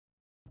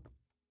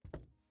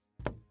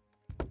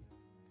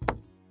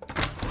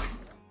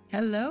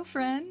Hello,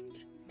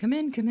 friend. Come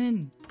in, come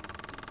in.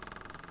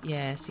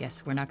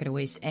 Yes, we're not going to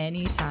waste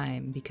any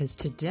time because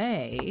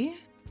today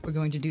we're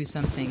going to do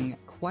something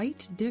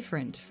quite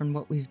different from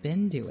what we've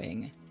been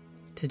doing.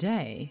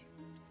 Today,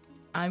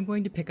 I'm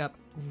going to pick up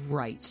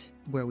right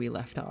where we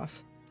left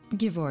off,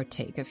 give or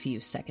take a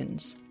few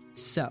seconds.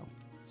 So,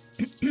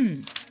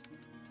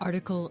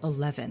 Article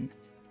 11.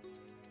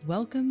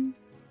 Welcome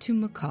to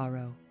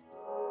Mucaro.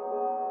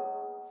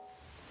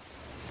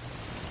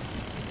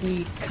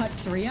 We cut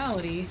to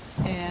reality,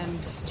 and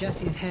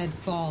Jesse's head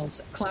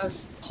falls.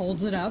 Klaus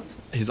holds it up.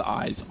 His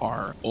eyes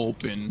are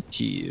open.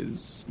 He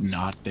is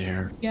not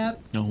there.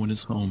 Yep. No one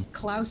is home.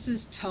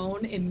 Klaus's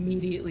tone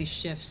immediately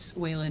shifts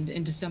Wayland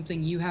into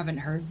something you haven't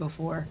heard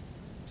before.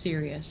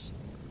 Serious.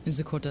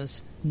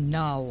 Izakota's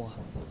now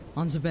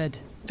on the bed.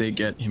 They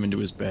get him into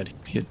his bed.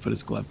 He had put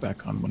his glove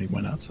back on when he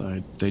went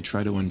outside. They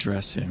try to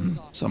undress him.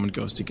 Someone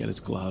goes to get his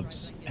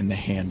gloves, and the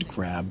hand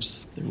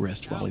grabs the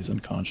wrist while he's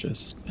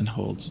unconscious and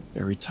holds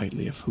very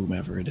tightly of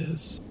whomever it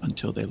is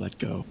until they let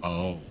go.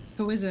 Oh.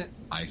 Who is it?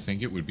 I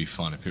think it would be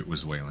fun if it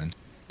was Wayland.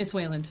 It's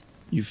Wayland.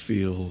 You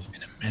feel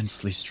an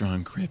immensely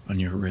strong grip on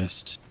your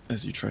wrist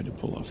as you try to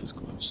pull off his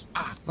gloves.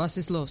 Was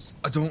ist los?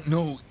 I don't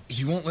know.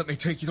 He won't let me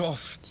take it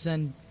off.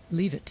 Then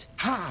leave it.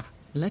 Ha!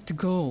 Let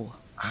go.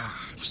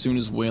 As soon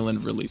as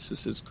Wayland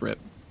releases his grip,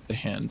 the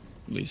hand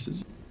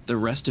releases. The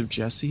rest of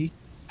Jesse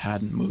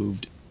hadn't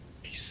moved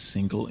a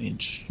single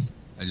inch.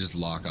 I just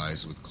lock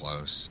eyes with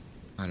Klaus.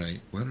 All right,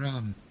 we're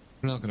not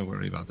going to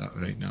worry about that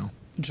right now.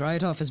 Dry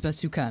it off as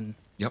best you can.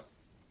 Yep.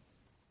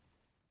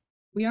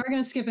 We are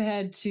going to skip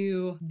ahead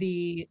to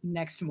the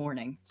next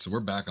morning. So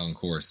we're back on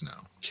course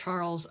now.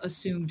 Charles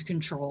assumed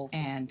control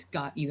and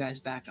got you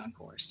guys back on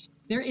course.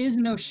 There is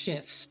no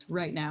shifts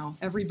right now.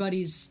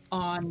 Everybody's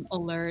on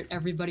alert.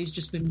 Everybody's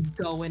just been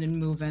going and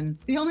moving.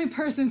 The only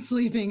person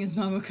sleeping is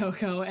Mama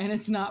Coco, and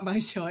it's not by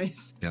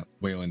choice. Yep.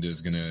 Wayland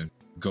is going to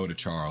go to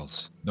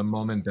Charles the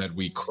moment that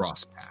we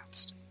cross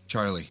paths.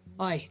 Charlie.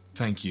 Aye.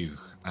 Thank you.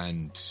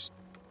 And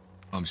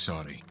I'm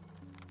sorry.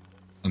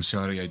 I'm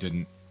sorry I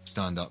didn't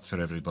stand up for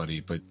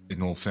everybody, but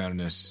in all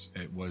fairness,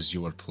 it was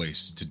your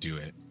place to do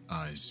it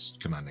as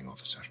commanding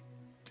officer.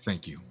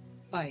 Thank you.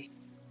 Aye.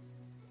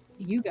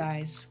 You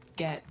guys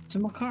get to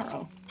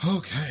Mucaro.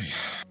 Okay.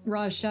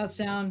 Raj shouts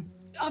down,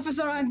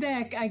 "Officer on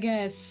deck, I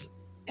guess.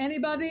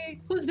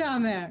 Anybody? Who's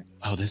down there?"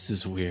 Oh, this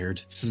is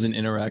weird. This is an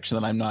interaction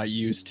that I'm not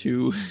used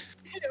to.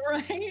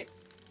 Right?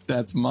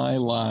 That's my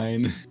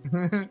line.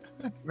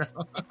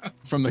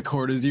 From the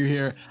quarters you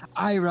hear,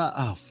 Ira.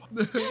 Oh, fuck.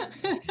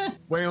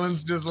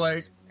 Wayland's just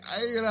like,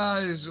 "Hey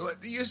guys, what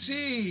do you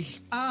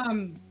see?"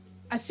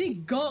 I see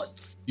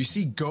goats. You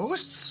see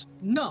ghosts?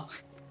 No,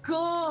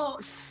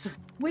 goats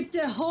with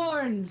the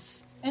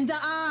horns and the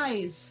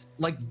eyes.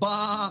 Like,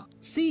 bah.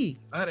 See.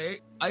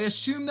 Alright. I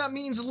assume that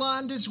means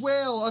land as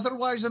well.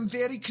 Otherwise, I'm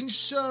very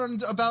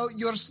concerned about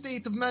your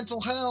state of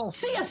mental health.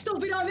 See ya,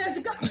 stupid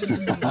obvious.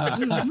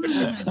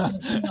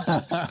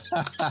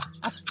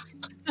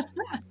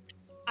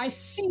 I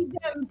see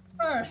them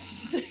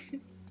first.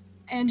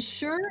 And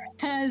sure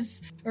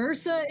as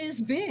Ursa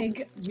is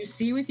big, you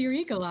see with your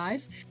eagle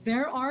eyes,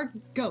 there are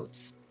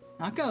goats,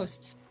 not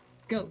ghosts,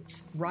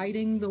 goats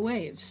riding the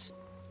waves.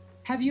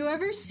 Have you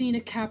ever seen a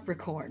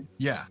Capricorn?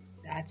 Yeah.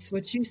 That's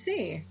what you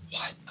see.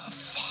 What the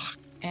fuck?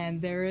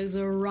 And there is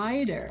a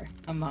rider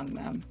among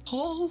them.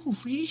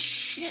 Holy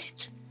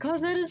shit.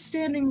 Cosette is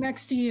standing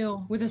next to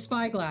you with a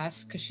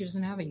spyglass, because she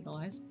doesn't have eagle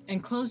eyes,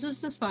 and closes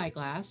the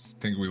spyglass.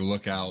 I think we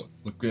look out,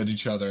 look at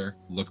each other,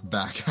 look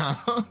back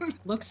out.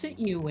 Looks at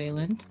you,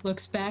 Wayland,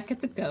 looks back at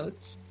the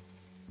goats.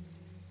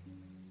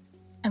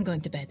 I'm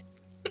going to bed.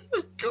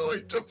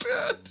 Going to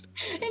bed.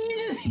 And you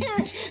just hear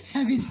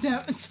heavy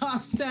step,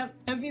 soft step,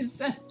 heavy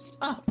step,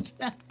 soft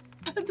step,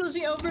 until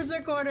she opens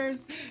her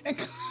quarters and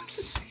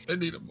closes. I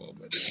need a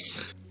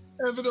moment.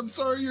 Evan, I'm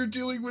sorry you're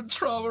dealing with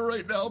trauma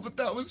right now, but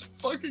that was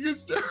fucking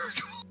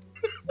hysterical.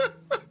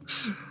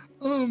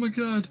 Oh my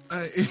god.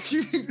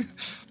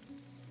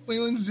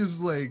 Wayland's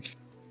just like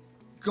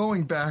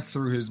going back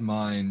through his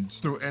mind,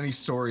 through any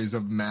stories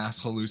of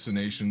mass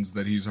hallucinations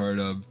that he's heard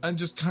of, and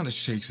just kind of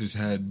shakes his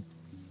head.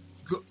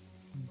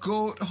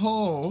 Goat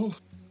ho.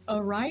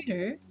 A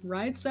rider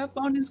rides up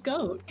on his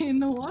goat in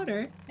the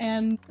water,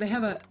 and they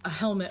have a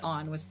helmet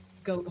on with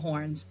goat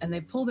horns, and they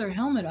pull their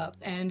helmet up,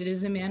 and it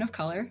is a man of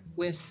color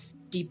with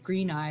deep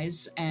green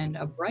eyes and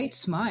a bright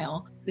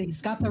smile.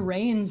 He's got the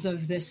reins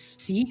of this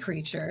sea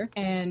creature,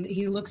 and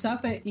he looks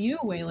up at you,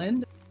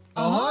 Wayland.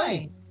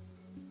 Hi.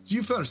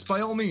 You first,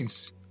 by all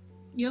means.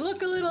 You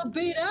look a little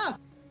beat up.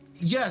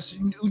 Yes,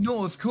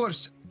 no, of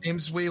course.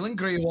 Name's Wayland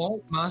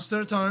Greywall, Master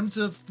at Arms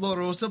of La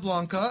Rosa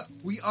Blanca.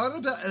 We are a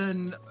bit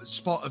in a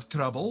spot of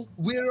trouble.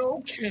 We're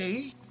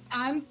okay.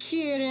 I'm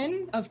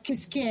Kieran of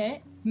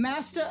Kiskit,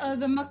 Master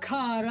of the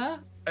Mucaro.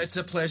 It's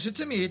a pleasure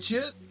to meet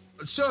you.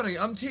 Sorry,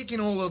 I'm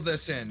taking all of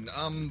this in.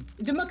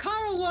 The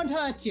Mucaro won't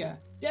hurt you.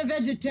 They're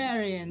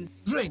vegetarians.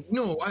 Right,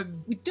 no,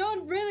 We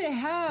don't really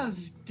have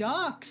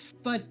docks,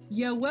 but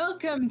you're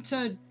welcome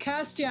to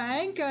cast your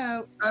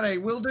anchor. Alright,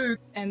 will do.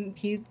 And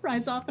he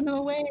rides off into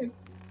the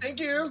waves. Thank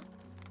you.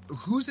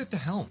 Who's at the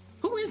helm?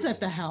 Who is at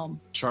the helm?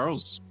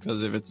 Charles.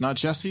 Because if it's not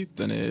Jesse,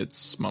 then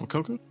it's Mama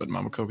Coco. But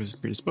Mama Coco's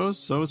predisposed,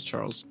 so is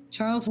Charles.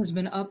 Charles has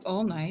been up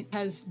all night,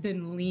 has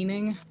been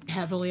leaning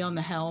heavily on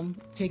the helm,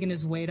 taking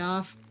his weight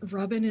off,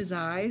 rubbing his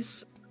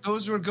eyes.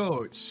 Those were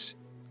goats.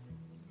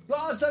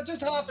 Ross, that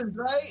just happened,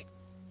 right?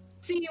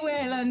 See,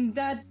 Waylon,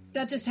 that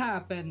just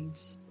happened.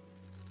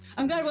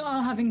 I'm glad we're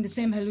all having the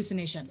same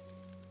hallucination.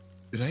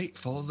 Right,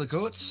 follow the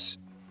goats.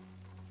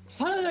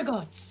 Follow the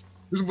goats.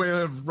 This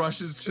Waylon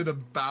rushes to the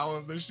bow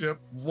of the ship,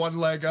 one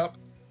leg up.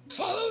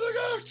 Follow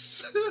the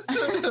goats!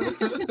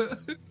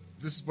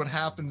 This is what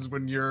happens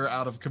when you're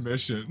out of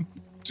commission.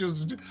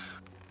 Just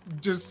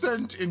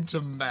descent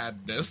into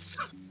madness.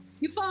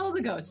 You follow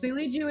the goats. They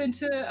lead you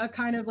into a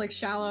kind of like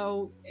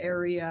shallow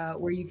area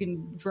where you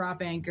can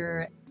drop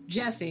anchor.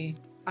 Jesse,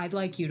 I'd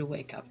like you to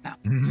wake up now.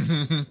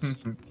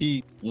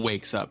 He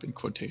wakes up in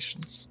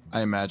quotations.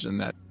 I imagine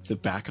that the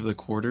back of the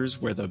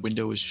quarters where the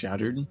window is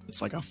shattered,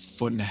 it's like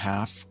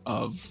 1.5 feet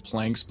of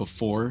planks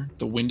before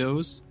the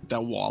windows.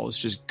 That wall is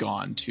just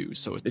gone too.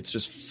 So it's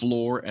just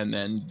floor and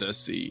then the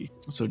sea.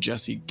 So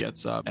Jesse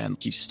gets up and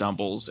he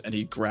stumbles and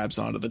he grabs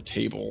onto the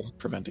table,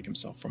 preventing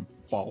himself from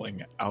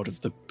falling out of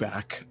the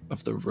back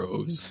of the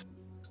rows.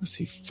 As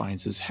he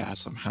finds his hat,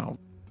 somehow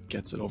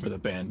gets it over the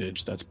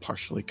bandage that's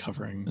partially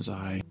covering his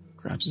eye,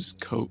 grabs his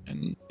coat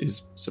and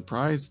is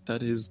surprised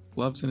that his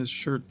gloves and his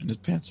shirt and his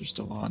pants are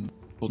still on.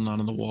 Holding on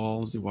to the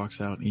wall as he walks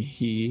out, and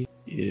he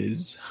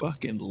is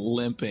fucking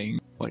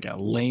limping like a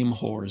lame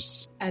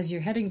horse. As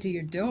you're heading to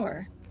your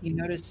door, you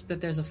notice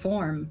that there's a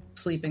form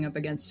sleeping up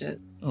against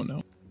it. Oh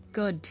no.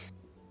 Good.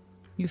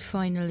 You're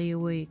finally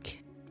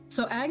awake.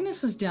 So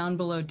Agnes was down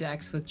below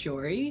decks with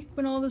Jory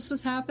when all this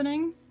was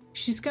happening.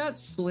 She's got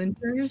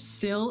splinters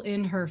still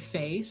in her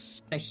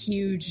face, a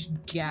huge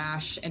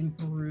gash and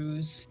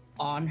bruise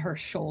on her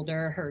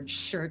shoulder, her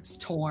shirt's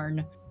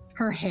torn.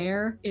 Her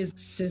hair is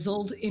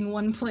sizzled in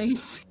one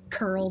place,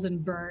 curled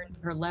and burned.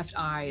 Her left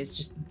eye is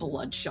just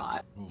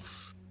bloodshot.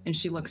 Oof. And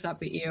she looks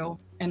up at you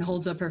and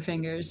holds up her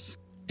fingers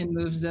and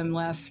moves them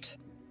left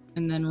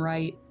and then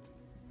right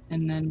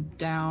and then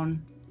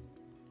down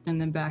and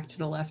then back to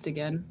the left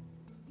again.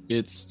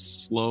 It's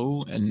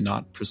slow and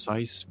not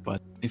precise,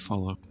 but they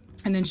follow.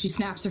 And then she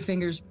snaps her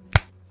fingers.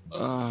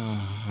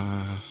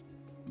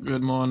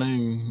 Good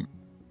morning.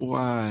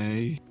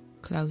 Why?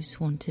 Klaus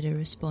wanted a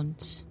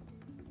response.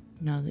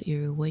 Now that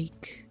you're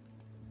awake,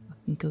 I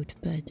can go to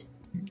bed.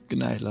 Good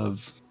night,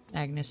 love.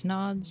 Agnes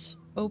nods,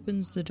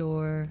 opens the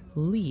door,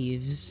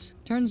 leaves,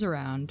 turns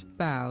around,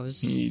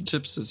 bows, He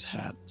tips his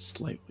hat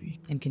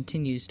slightly, and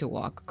continues to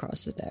walk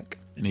across the deck.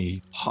 and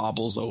he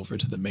hobbles over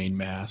to the main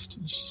mast.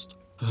 And it's just,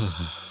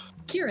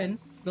 Kieran,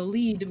 the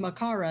lead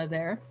Mucaro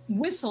there,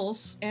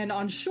 whistles, and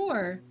on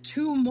shore,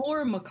 2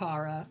 more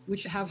Mucaro,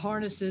 which have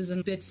harnesses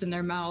and bits in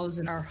their mouths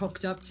and are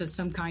hooked up to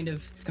some kind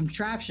of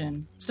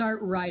contraption, start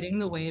riding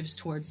the waves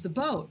towards the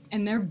boat.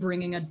 And they're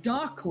bringing a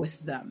dock with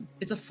them.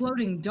 It's a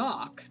floating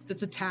dock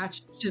that's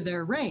attached to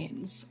their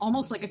reins,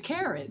 almost like a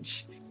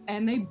carriage.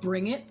 And they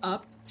bring it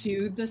up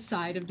to the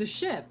side of the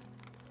ship.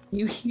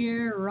 You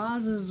hear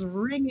Roz's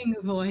ringing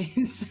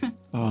voice.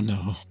 oh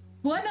no.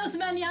 Buenos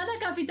mañana,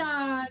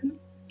 Capitan!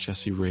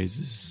 Jesse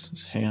raises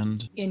his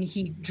hand, And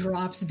he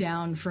drops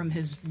down from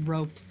his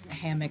rope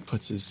hammock.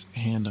 puts his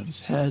hand on his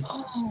head,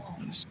 Oh,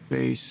 on his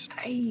face,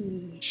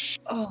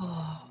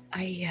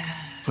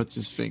 puts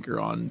his finger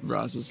on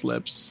Raz's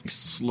lips,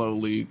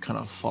 slowly kind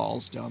of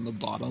falls down the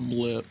bottom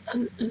lip,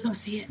 lo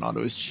siento.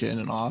 onto his chin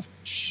and off.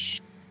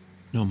 Shh.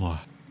 No more.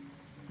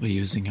 We're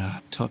using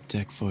a top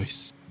deck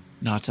voice,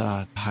 not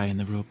a high in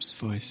the ropes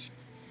voice.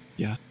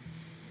 Yeah?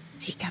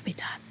 Si,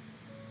 Capitan.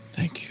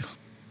 Thank you.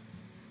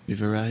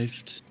 We've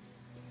arrived.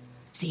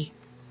 Si.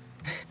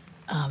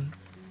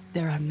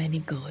 There are many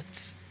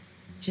goats.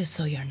 Just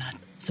so you're not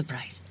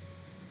surprised.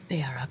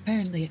 They are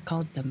apparently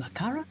called the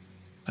Mucaro.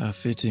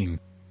 Fitting.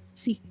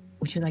 Si.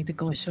 Would you like to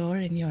go ashore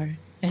in your...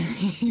 And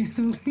he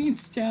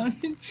leans down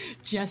and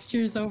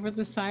gestures over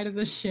the side of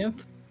the ship.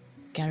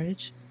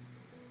 carriage?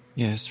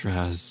 Yes,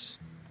 Raz.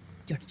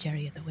 Your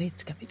chariot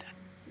awaits, Capitan.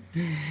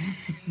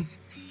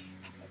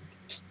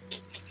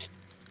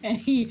 And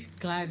he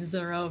climbs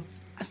the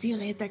ropes. I'll see you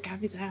later,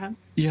 Capitan.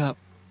 Yep.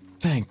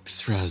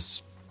 Thanks,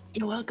 Raz.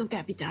 You're welcome,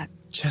 Capitan.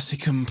 Jesse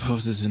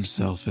composes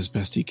himself as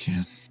best he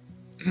can.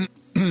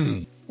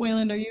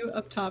 Wayland, are you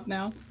up top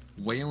now?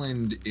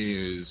 Wayland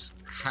is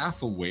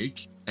half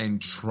awake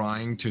and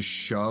trying to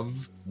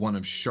shove one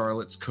of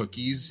Charlotte's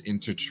cookies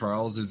into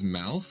Charles's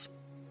mouth.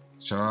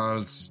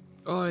 Charles,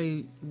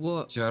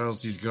 What?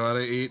 Charles, you've got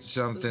to eat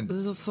something.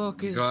 The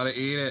fuck is... You gotta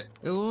eat it.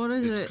 What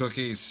is It's it?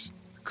 cookies.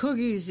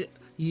 Cookies?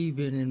 You've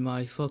been in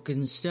my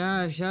fucking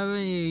stash,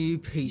 haven't you, you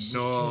piece No,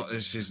 of shit?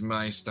 this is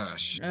my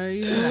stash.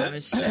 You have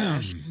a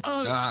stash.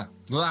 Ah.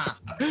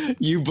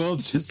 You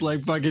both just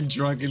like fucking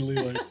drunkenly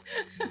like...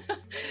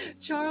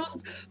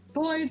 Charles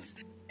points,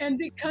 and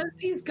because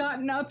he's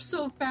gotten up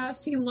so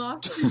fast, he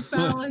lost his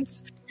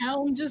balance.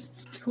 Elm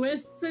just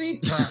twists and he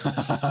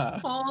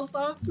falls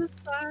off the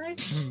side.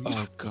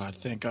 Oh god,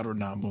 thank god we're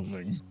not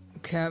moving.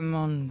 Captain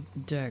on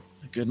deck.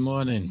 Good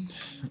morning.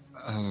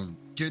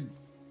 Good.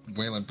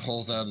 Waylon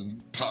pulls out his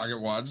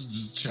pocket watch,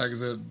 just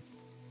checks it.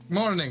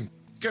 Morning.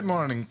 Good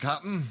morning,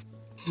 Captain.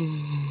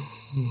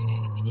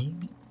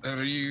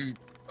 Are you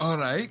all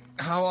right?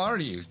 How are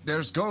you?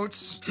 There's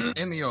goats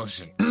in the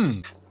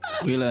ocean.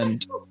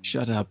 Wayland,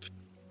 shut up.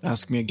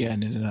 Ask me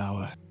again in an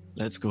hour.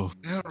 Let's go.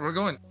 Yeah, we're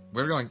going.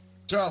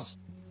 Charles,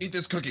 eat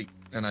this cookie.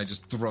 And I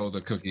just throw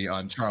the cookie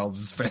on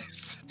Charles's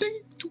face.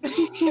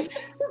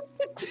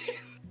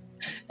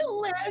 It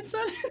lands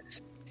on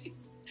his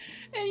face.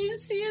 And you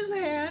see his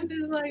hand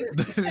is like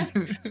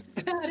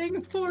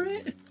patting for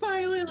it.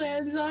 Finally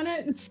lands on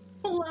it and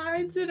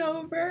slides it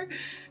over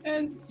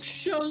and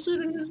shoves it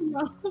in his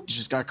mouth. He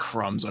just got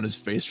crumbs on his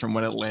face from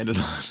when it landed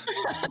on.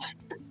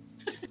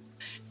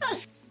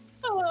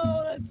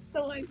 Oh, that's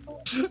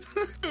delightful.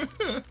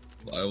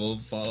 I will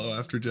follow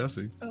after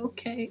Jesse.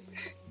 Okay.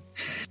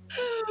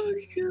 Oh,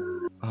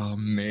 God.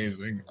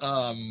 Amazing.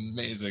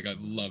 Amazing. I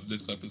love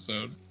this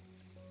episode.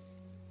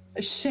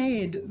 A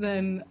shade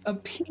then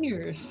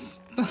appears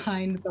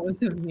behind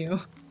both of you.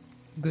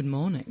 Good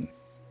morning.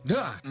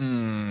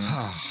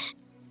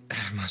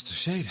 Master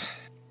Shade,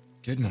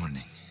 good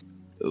morning.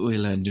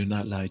 Wayland, do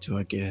not lie to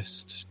our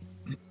guest.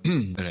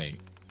 Right.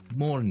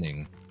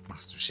 Morning,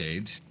 Master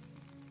Shade.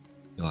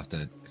 You'll have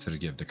to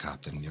forgive the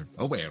captain. You're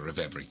aware of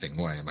everything.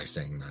 Why am I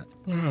saying that?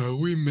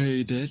 We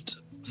made it.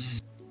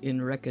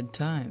 In record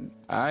time.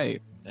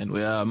 Aye, and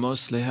we are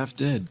mostly half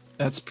dead.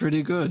 That's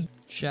pretty good.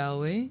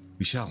 Shall we?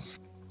 We shall.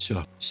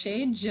 Sure.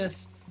 Shade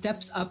just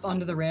steps up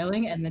onto the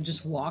railing and then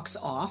just walks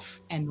off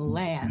and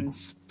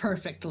lands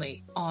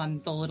perfectly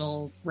on the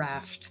little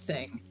raft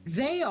thing.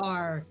 They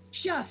are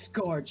just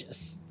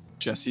gorgeous.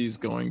 Jesse's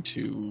going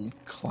to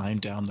climb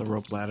down the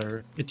rope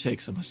ladder. It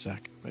takes him a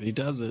sec, but he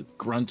does it,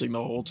 grunting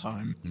the whole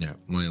time. Yeah,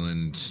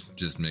 Wayland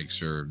just makes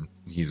sure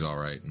he's all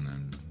right and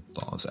then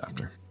follows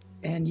after.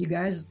 And you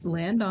guys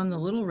land on the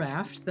little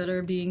raft that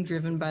are being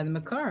driven by the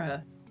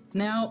Mucaro.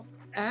 Now,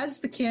 as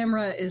the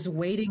camera is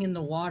waiting in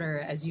the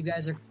water as you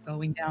guys are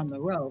going down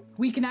the rope,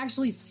 we can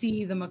actually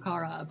see the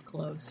Mucaro up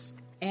close.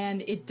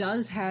 And it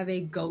does have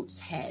a goat's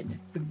head,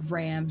 the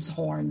ram's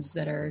horns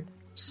that are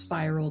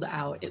spiraled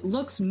out. It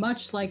looks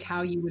much like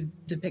how you would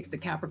depict the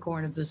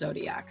Capricorn of the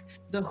Zodiac.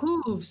 The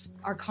hooves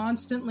are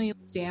constantly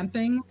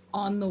stamping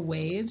on the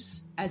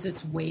waves as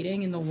it's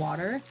waiting in the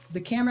water.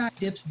 The camera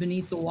dips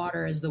beneath the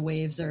water as the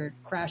waves are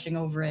crashing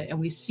over it, and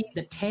we see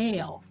the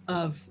tail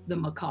of the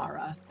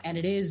Mucaro, and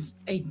it is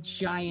a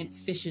giant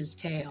fish's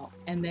tail,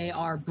 and they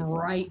are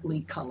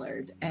brightly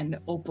colored and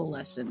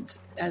opalescent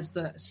as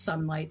the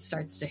sunlight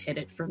starts to hit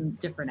it from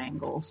different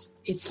angles.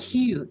 It's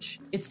huge.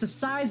 It's the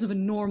size of a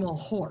normal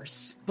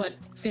horse, but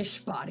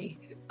fish body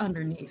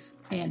underneath.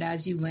 And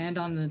as you land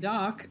on the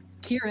dock,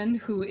 Kieran,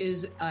 who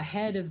is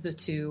ahead of the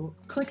two,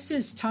 clicks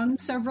his tongue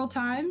several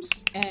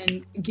times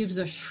and gives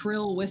a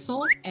shrill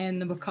whistle, and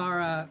the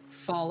Mucaro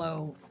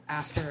follow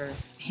after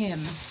him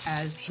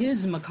as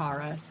his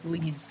Mucaro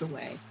leads the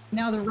way.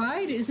 Now, the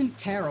ride isn't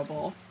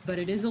terrible, but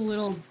it is a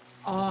little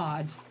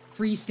odd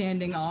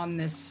freestanding on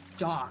this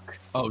dock.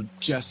 Oh,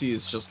 Jesse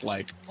is just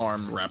like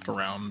arm wrapped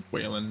around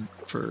Waylon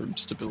for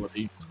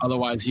stability.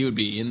 Otherwise, he would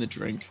be in the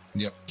drink.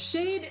 Yep.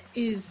 Shade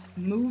is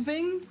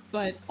moving,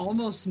 but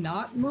almost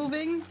not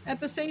moving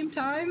at the same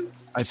time.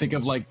 I think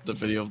of like the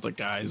video of the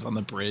guys on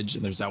the bridge,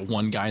 and there's that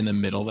one guy in the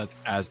middle that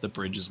as the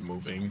bridge is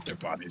moving, their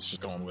body's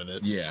just going with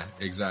it. Yeah,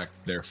 exactly.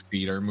 Their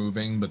feet are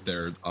moving, but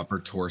their upper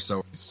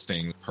torso is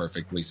staying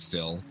perfectly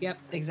still. Yep,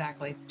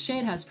 exactly.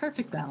 Shade has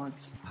perfect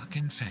balance.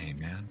 Fucking Faye,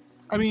 man.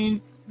 I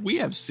mean, we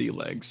have sea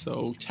legs,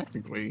 so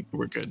technically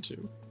we're good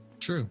too.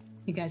 True.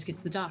 You guys get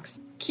to the docks.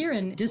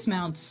 Kieran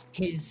dismounts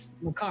his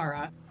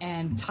Mucaro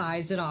and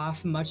ties it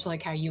off, much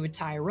like how you would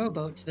tie a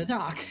rowboat to the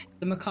dock.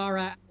 The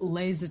Mucaro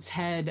lays its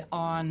head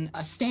on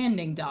a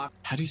standing dock.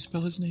 How do you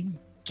spell his name?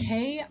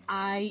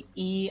 K-I-E-R-Y-N.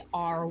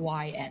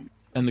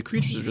 And the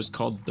creatures are just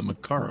called the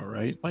Mucaro,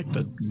 right? Like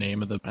the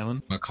name of the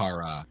island?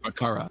 Mucaro.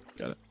 Mucaro.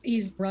 Got it.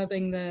 He's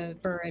rubbing the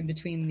fur in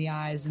between the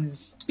eyes and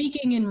is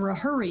speaking in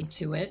hurry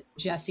to it.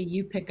 Jesse,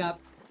 you pick up.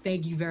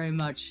 Thank you very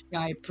much.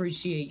 I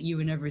appreciate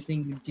you and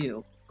everything you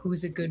do.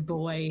 Who's a good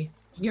boy?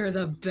 You're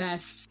the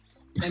best.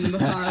 And the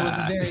Mucaro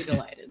looks very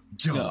delighted.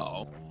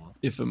 No.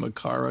 If a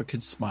Mucaro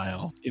could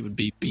smile, it would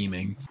be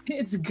beaming.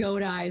 Its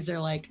goat eyes are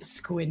like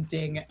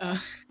squinting. I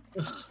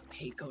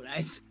hate goat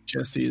eyes.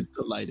 Jesse is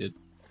delighted.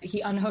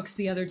 He unhooks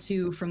the other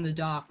two from the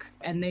dock,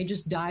 and they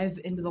just dive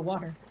into the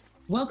water.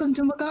 Welcome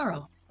to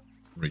Mucaro.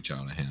 Reach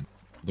out a hand.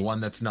 The one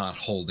that's not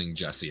holding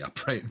Jesse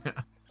up right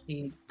now.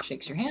 He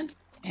shakes your hand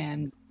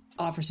and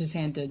offers his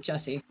hand to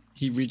Jesse.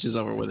 He reaches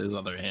over with his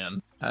other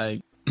hand.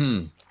 Hi,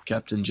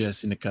 Captain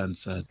Jesse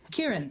Nakansad.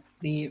 Kieran,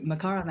 the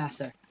Mucaro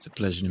master. It's a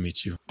pleasure to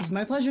meet you. It's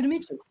my pleasure to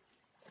meet you.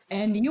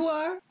 And you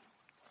are...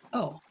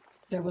 Oh,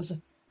 there was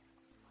a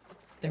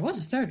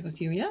third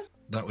with you, yeah?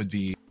 That would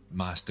be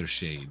Master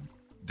Shade.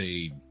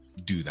 They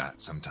do that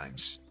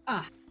sometimes.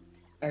 Ah,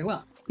 very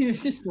well. He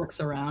just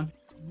looks around.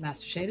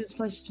 Master Shade, it's a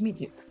pleasure to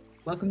meet you.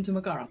 Welcome to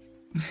Mucaro.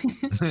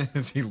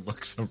 As he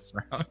looks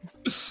around.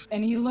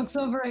 and he looks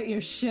over at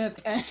your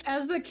ship, and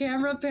as the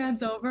camera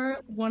pans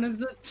over, one of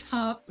the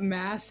top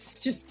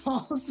masts just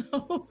falls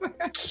over.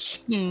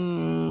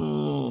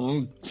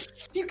 You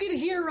can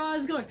hear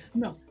Roz going,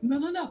 no,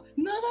 please no.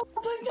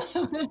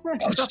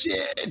 Oh,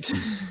 shit!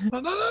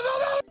 No.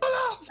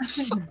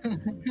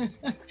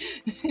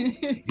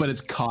 But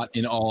it's caught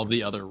in all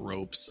the other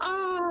ropes.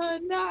 Oh,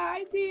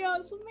 no,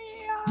 Dios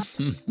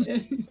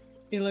mío.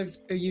 He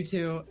looks at you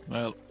two.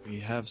 Well,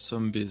 we have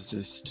some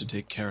business to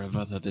take care of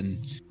other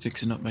than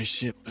fixing up my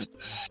ship, but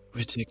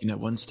we're taking it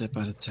one step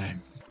at a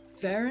time.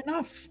 Fair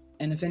enough.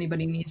 And if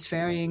anybody needs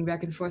ferrying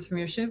back and forth from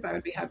your ship, I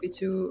would be happy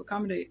to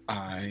accommodate.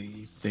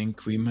 I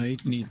think we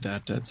might need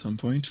that at some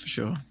point, for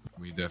sure.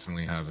 We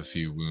definitely have a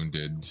few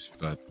wounded,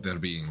 but they're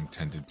being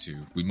tended to.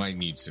 We might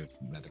need some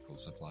medical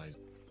supplies.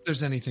 If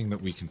there's anything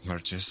that we can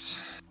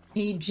purchase.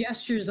 He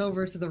gestures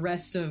over to the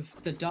rest of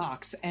the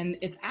docks, and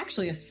it's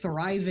actually a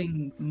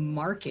thriving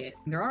market.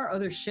 There are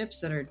other ships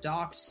that are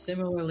docked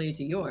similarly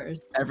to yours.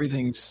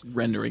 Everything's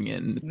rendering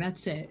in. And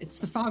that's it. It's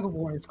the fog of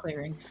war is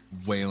clearing.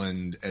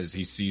 Wayland, as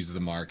he sees the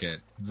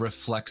market,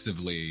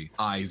 reflexively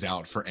eyes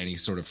out for any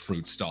sort of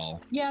fruit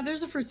stall. Yeah,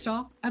 there's a fruit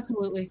stall.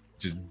 Absolutely.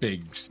 Just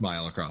big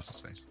smile across his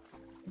face.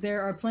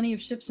 There are plenty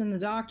of ships in the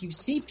dock. You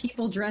see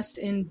people dressed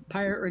in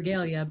pirate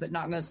regalia, but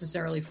not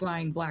necessarily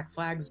flying black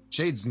flags.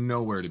 Shade's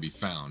nowhere to be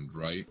found,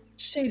 right?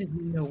 Shade is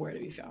nowhere to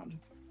be found.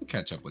 We'll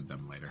catch up with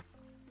them later.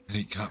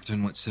 Hey,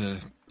 Captain, what's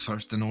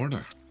first in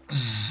order?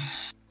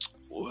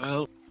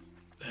 Well,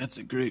 that's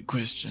a great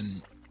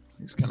question.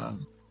 He's gonna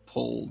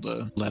pull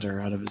the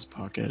letter out of his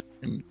pocket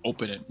and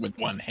open it with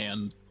one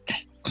hand.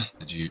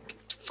 Did you...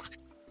 Fuck.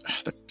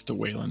 That's to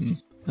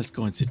Waylon. Let's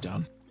go and sit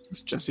down.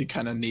 Jesse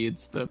kind of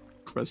needs the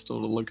crystal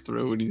to look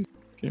through, and he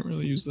can't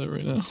really use that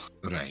right now.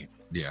 Right.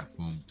 Yeah,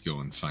 we'll go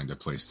and find a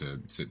place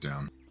to sit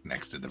down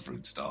next to the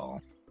fruit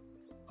stall.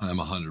 I'm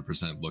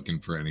 100% looking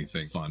for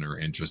anything fun or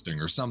interesting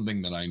or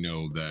something that I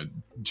know that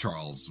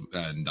Charles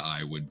and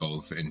I would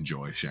both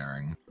enjoy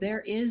sharing.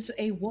 There is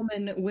a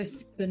woman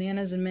with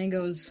bananas and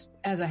mangoes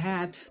as a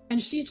hat,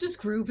 and she's just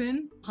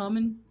grooving,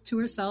 humming to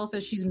herself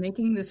as she's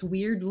making this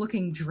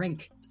weird-looking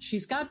drink.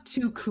 She's got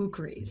 2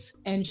 kukris,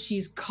 and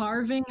she's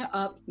carving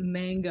up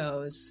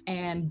mangoes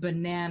and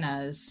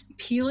bananas,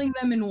 peeling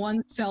them in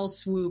one fell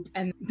swoop,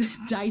 and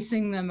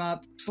dicing them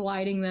up,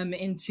 sliding them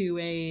into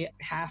a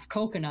half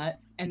coconut,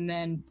 and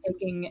then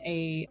taking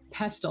a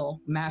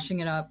pestle, mashing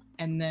it up,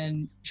 and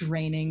then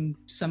draining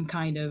some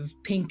kind of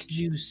pink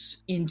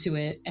juice into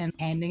it and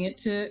handing it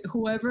to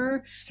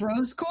whoever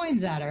throws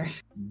coins at her.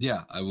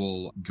 Yeah, I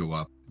will go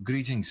up.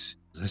 Greetings.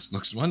 This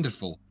looks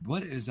wonderful.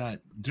 What is that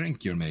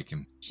drink you're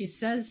making? She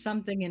says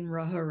something in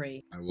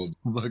Rahuri. I will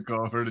look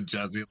over to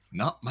Jesse.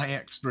 Not my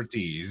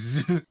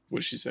expertise.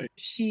 What'd she say?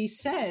 She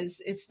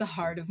says it's the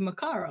heart of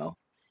Mucaro.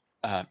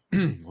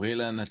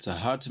 Waylon, that's a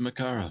heart to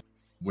Mucaro.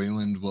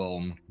 Wayland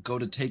will go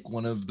to take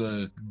one of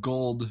the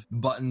gold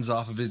buttons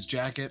off of his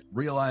jacket,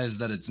 realize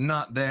that it's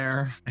not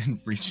there,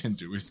 and reach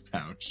into his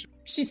pouch.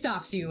 She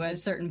stops you at a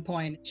certain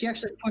point. She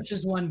actually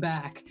pushes one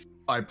back.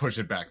 I push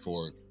it back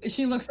forward.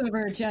 She looks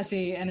over at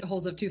Jesse and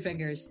holds up 2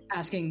 fingers,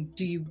 asking,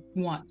 do you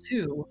want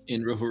 2?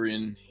 In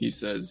Rahurian, he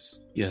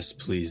says, yes,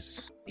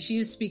 please. She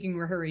is speaking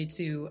Rahuri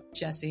to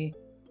Jesse.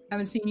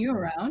 Haven't seen you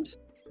around.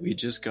 We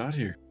just got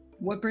here.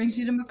 What brings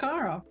you to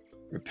Mucaro?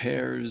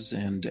 Repairs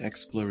and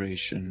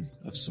exploration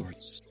of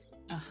sorts.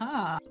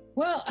 Aha.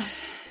 Well,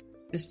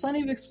 there's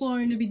plenty of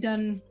exploring to be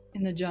done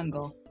in the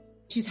jungle.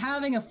 She's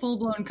having a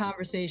full-blown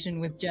conversation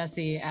with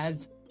Jesse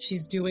as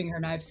she's doing her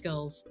knife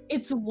skills.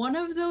 It's one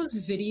of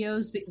those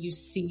videos that you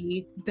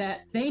see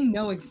that they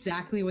know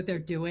exactly what they're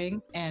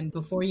doing, and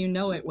before you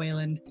know it,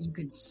 Wayland, you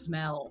can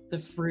smell the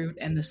fruit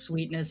and the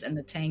sweetness and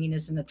the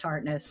tanginess and the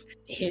tartness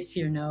hits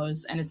your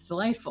nose, and it's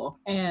delightful.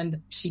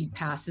 And she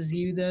passes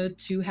you the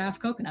 2 half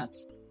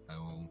coconuts. I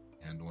will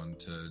hand one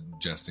to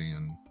Jesse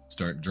and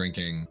start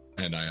drinking,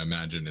 and I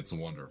imagine it's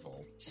wonderful.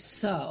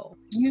 So,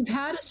 you've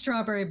had a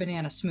strawberry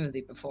banana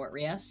smoothie before,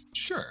 yes?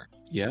 Sure.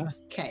 Yeah.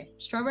 Okay,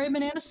 strawberry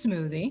banana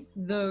smoothie,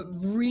 the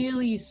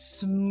really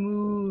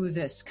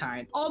smoothest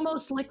kind.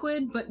 Almost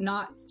liquid, but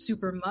not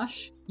super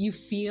mush. You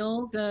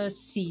feel the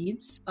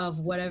seeds of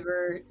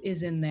whatever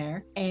is in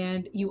there,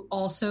 and you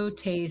also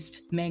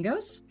taste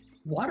mangoes,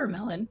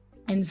 watermelon,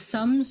 and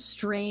some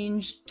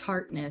strange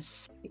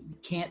tartness that you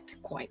can't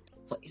quite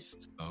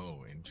place.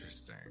 Oh,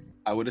 interesting.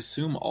 I would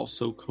assume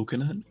also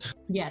coconut.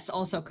 Yes,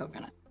 also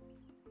coconut.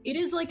 It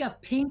is like a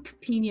pink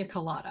pina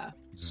colada.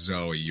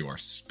 Zoe, you are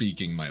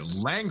speaking my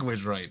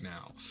language right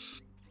now.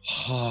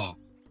 Oh,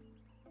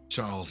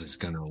 Charles is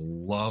gonna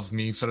love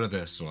me for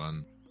this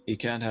one. He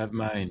can't have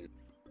mine.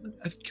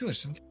 Of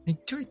course, I'm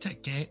going to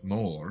get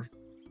more.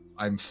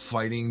 I'm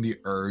fighting the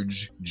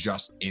urge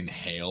just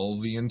inhale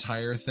the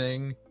entire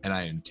thing, and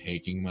I am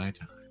taking my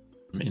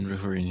time. In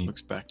Rahuri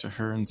looks back to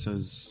her and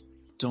says,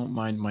 don't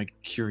mind my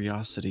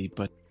curiosity,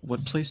 but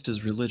what place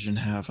does religion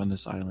have on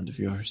this island of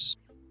yours?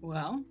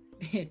 Well,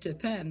 it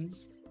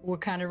depends.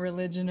 What kind of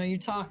religion are you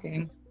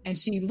talking? And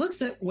she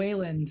looks at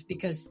Wayland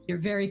because you're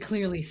very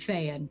clearly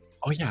Thayan.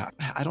 Oh yeah,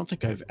 I don't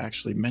think I've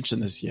actually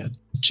mentioned this yet.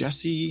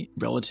 Jesse,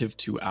 relative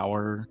to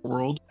our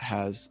world,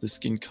 has the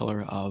skin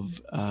color of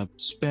a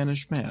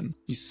Spanish man.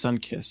 He's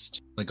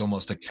sun-kissed. Like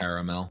almost a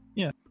caramel.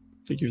 Yeah,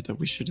 figured that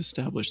we should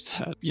establish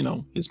that,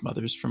 his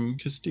mother's from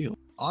Castile.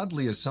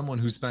 Oddly, as someone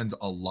who spends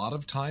a lot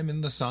of time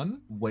in the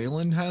sun,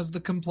 Waylon has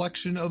the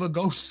complexion of a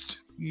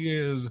ghost. He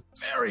is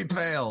very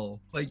pale.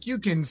 Like, you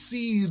can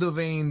see the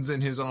veins in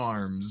his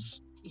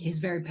arms. He's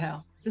very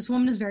pale. This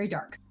woman is very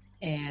dark.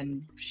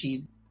 And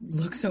she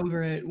looks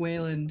over at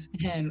Wayland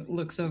and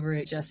looks over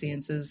at Jesse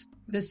and says,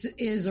 "This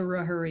is a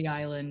Rahuri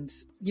island.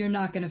 You're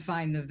not going to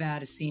find the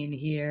Vaticine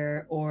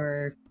here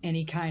or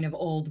any kind of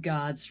old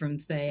gods from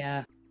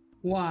Thea.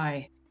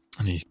 Why?"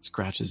 And he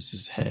scratches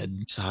his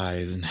head,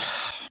 sighs, and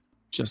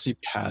Jesse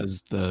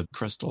has the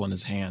crystal in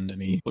his hand,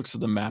 and he looks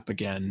at the map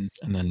again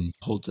and then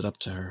holds it up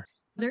to her.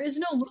 There is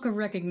no look of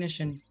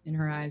recognition in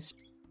her eyes.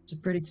 It's a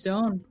pretty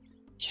stone.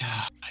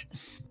 Yeah,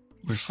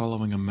 we're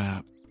following a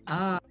map.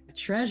 Ah,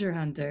 treasure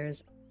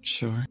hunters.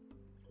 Sure.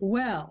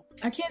 Well,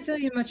 I can't tell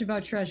you much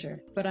about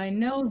treasure, but I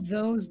know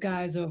those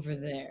guys over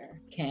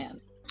there can.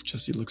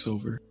 Jesse looks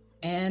over.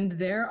 And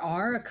there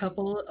are a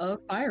couple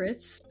of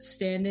pirates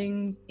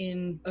standing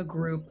in a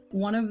group.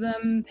 One of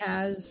them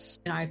has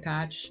an eye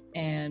patch,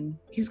 and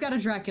he's got a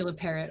Dracula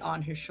parrot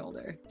on his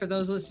shoulder. For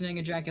those listening,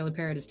 a Dracula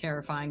parrot is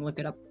terrifying. Look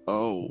it up.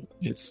 Oh,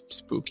 it's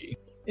spooky.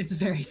 It's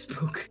very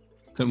spook.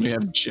 Then we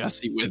have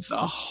Jesse with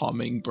a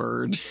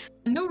hummingbird.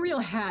 No real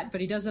hat,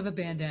 but he does have a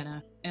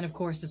bandana. And of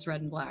course, it's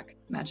red and black.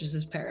 Matches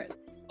his parrot.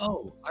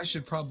 Oh, I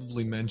should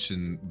probably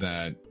mention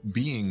that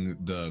being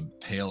the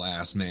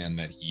pale-ass man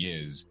that he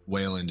is,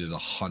 Wayland is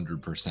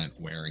 100%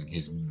 wearing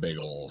his big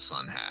ol'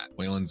 sun hat.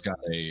 Wayland's got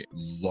a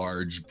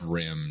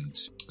large-brimmed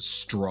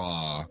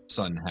straw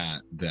sun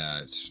hat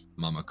that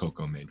Mama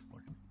Coco made for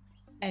him.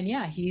 And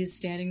yeah, he's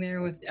standing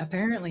there with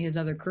apparently his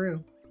other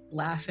crew,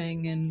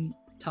 laughing and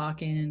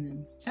talking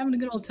and having a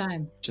good old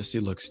time. Jesse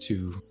looks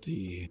to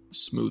the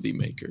smoothie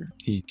maker.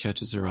 He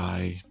catches her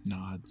eye,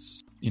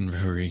 nods. In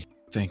hurry.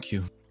 Thank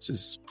you. This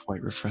is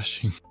quite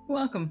refreshing.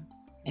 Welcome.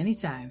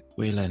 Anytime.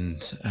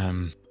 Wayland,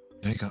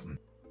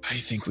 I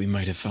think we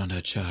might have found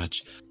our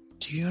charge.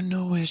 Do you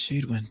know where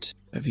Shade went?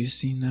 Have you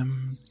seen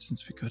them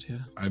since we got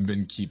here? I've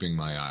been keeping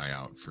my eye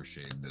out for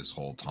Shade this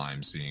whole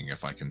time, seeing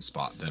if I can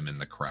spot them in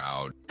the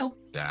crowd. Oh.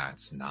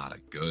 That's not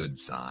a good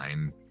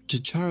sign.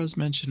 Did Charles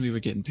mention we were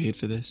getting paid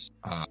for this?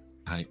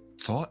 I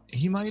thought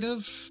he might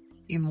have,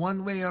 in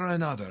one way or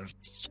another.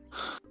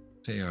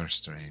 They are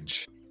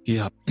strange.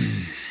 Yeah.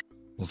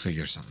 We'll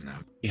figure something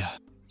out. Yeah.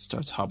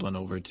 Starts hobbling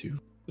over to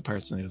the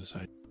pirates on the other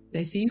side.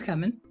 They see you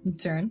coming, you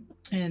turn,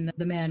 and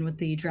the man with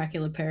the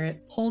Dracula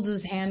parrot holds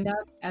his hand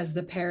up as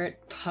the parrot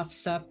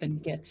puffs up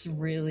and gets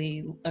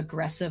really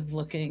aggressive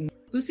looking.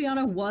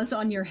 Luciana was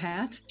on your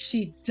hat.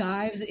 She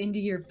dives into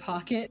your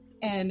pocket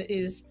and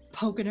is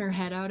poking her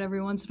head out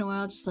every once in a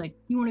while, just like,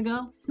 "You want to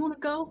go? You want to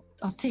go?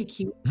 I'll take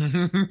you."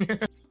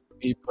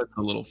 He puts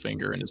a little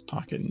finger in his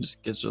pocket and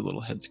just gives her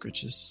little head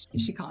scritches.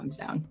 She calms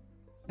down.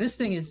 This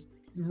thing is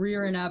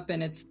rearing up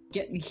and it's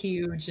getting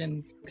huge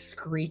and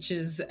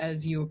screeches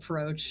as you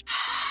approach.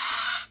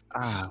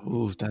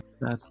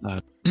 That's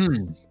loud.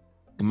 Good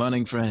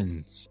morning,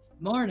 friends.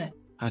 Morning.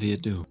 How do you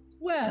do?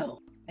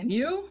 Well, and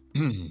you?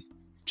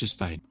 Just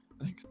fine,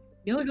 thanks.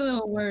 You look a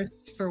little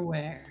worse for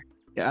wear.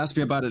 Yeah, ask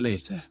me about it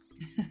later.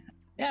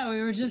 Yeah, we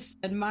were just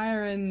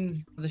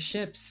admiring the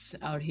ships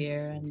out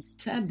here, and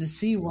sad to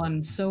see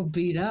one so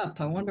beat up.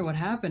 I wonder what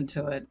happened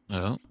to it.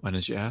 Well, why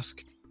didn't you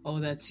ask? Oh,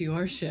 that's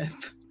your ship.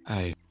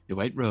 Aye, the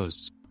White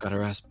Rose got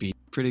her ass beat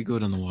pretty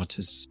good on the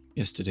waters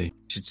yesterday.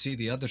 You should see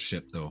the other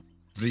ship, though.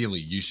 Really,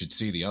 you should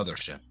see the other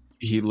ship.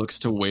 He looks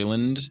to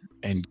Wayland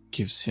and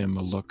gives him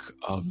a look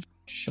of,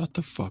 shut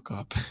the fuck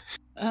up.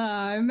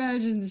 I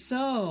imagine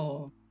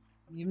so.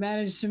 You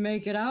managed to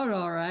make it out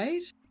all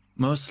right?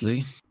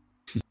 Mostly.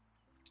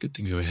 Good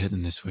thing we were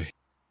heading this way.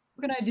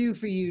 What can I do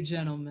for you,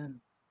 gentlemen?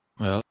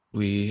 Well,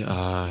 we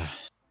are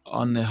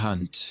on the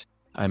hunt.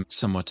 I'm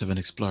somewhat of an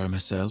explorer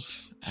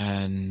myself,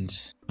 and,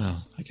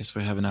 well, I guess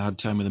we're having a hard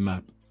time with the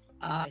map.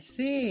 I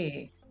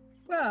see.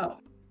 Well,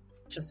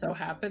 just so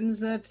happens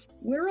that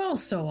we're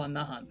also on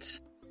the hunt.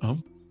 Oh?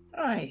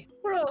 Aye,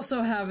 we're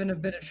also having a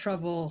bit of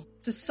trouble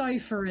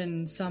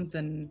deciphering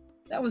something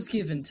that was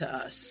given to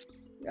us.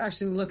 We're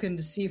actually looking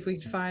to see if we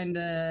can find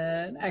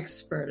an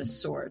expert of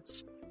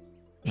sorts.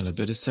 And a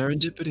bit of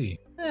serendipity.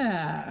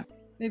 Yeah,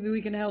 maybe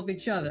we can help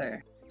each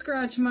other.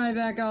 Scratch my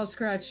back, I'll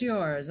scratch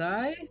yours,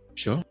 aye?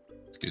 Sure.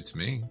 It's good to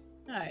me.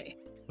 Aye.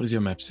 What does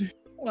your map say?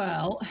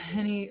 Well,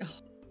 and he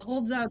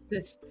holds out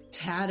this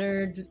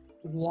tattered,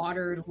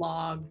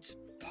 waterlogged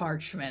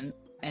parchment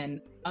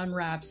and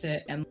unwraps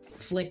it and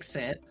flicks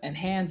it and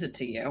hands it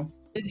to you.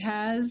 It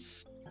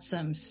has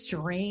some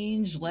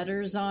strange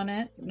letters on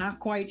it. Not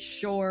quite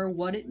sure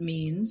what it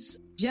means.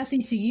 Jesse,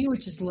 to you,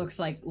 it just looks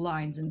like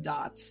lines and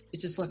dots.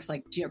 It just looks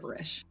like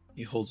gibberish.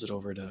 He holds it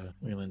over to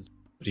Wayland.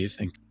 What do you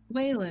think?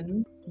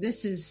 Wayland,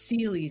 this is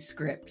Sealy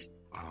script.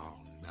 Oh,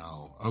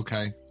 no.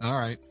 Okay. All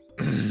right.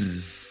 What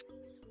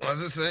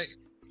does it say?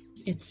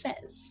 It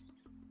says,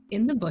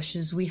 In the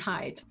bushes we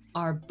hide.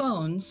 Our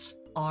bones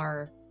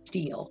are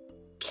steel.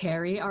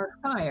 Carry our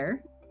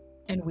fire,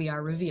 and we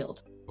are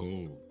revealed.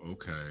 Oh,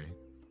 okay.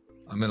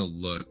 I'm going to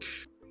look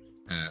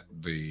at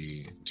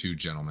the two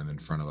gentlemen in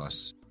front of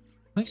us.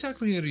 What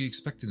exactly are you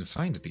expecting to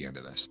find at the end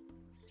of this?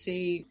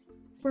 See,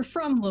 we're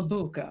from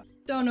Labuka.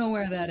 Don't know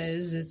where that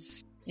is.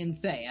 It's in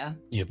Thea.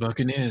 You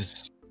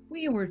buccaneers.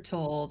 We were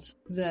told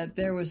that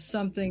there was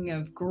something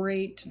of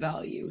great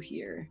value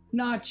here.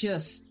 Not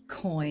just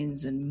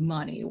coins and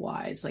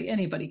money-wise. Like,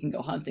 anybody can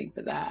go hunting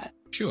for that.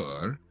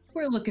 Sure.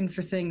 We're looking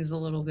for things a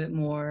little bit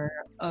more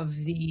of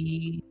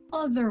the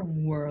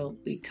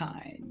otherworldly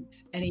kind.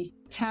 And he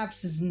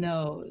taps his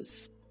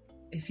nose,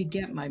 if you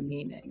get my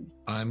meaning.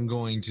 I'm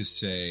going to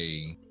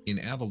say in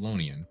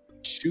Avalonian.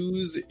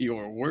 Choose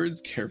your words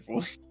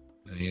carefully.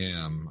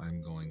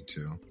 I'm going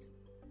to.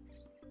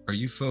 Are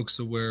you folks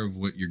aware of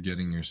what you're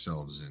getting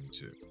yourselves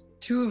into?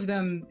 Two of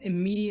them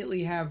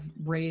immediately have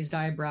raised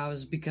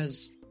eyebrows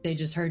because they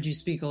just heard you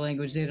speak a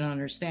language they don't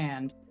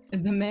understand.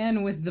 And the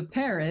man with the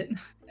parrot,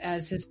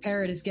 as his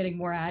parrot is getting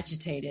more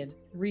agitated,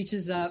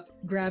 reaches up,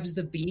 grabs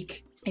the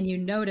beak, and you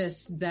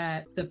notice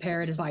that the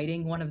parrot is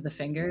biting one of the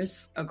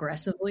fingers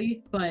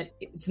aggressively, but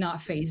it's not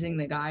phasing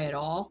the guy at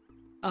all.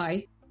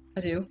 I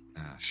do.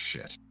 Ah,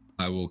 shit.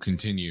 I will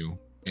continue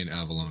in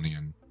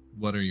Avalonian.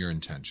 What are your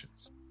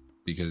intentions?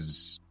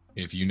 Because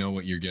if you know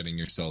what you're getting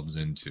yourselves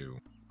into,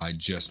 I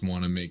just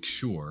want to make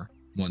sure,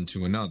 one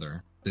to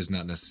another, there's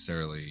not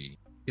necessarily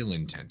ill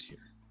intent here.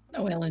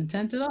 No ill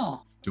intent at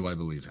all. Do I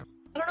believe him?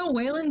 I don't know,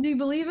 Waylon, do you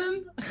believe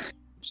him?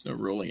 There's no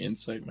rolling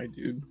insight, my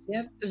dude.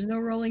 Yep, there's no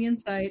rolling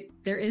insight.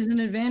 There is an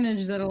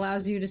advantage that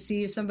allows you to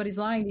see if somebody's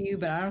lying to you,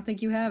 but I don't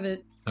think you have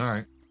it. All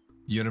right.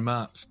 Your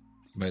map,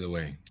 by the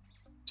way,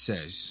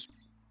 says,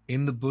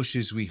 in the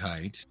bushes we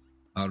hide,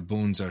 our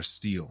bones are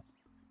steel.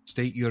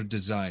 State your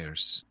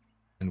desires,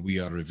 and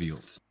we are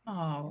revealed.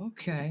 Oh,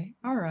 okay.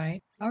 All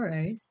right.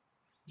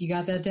 You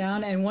got that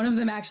down? And one of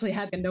them actually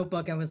had a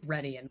notebook and was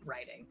ready and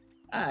writing.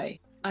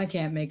 I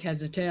can't make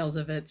heads or tails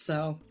of it,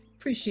 so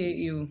appreciate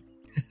you.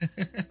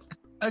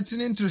 It's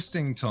an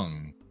interesting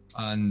tongue,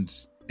 and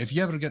if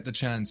you ever get the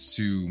chance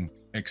to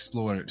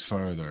explore it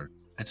further,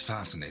 it's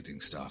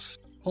fascinating stuff.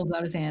 Holds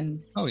out his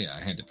hand, Oh yeah,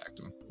 I hand it back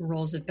to him.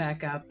 rolls it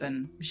back up,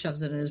 and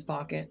shoves it in his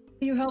pocket.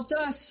 You helped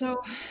us, so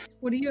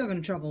what are you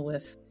having trouble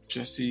with?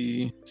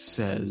 Jesse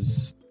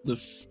says the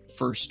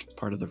first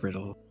part of the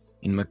riddle.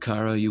 In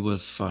Mucaro you will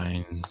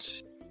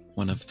find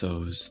one of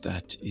those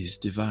that is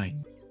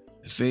divine.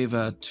 A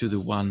favor to the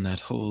one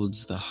that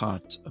holds the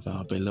heart of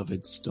our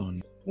beloved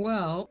stone.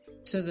 Well,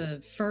 to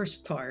the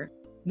first part,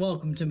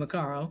 welcome to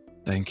Mucaro.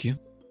 Thank you.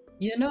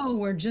 You know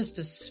we're just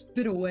a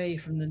spit away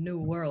from the new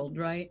world,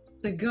 right?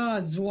 The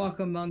gods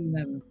walk among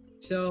them.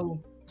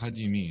 So, How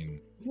do you mean?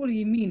 what do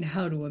you mean,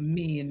 how do I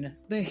mean?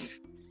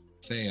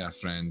 Thea,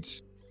 friend.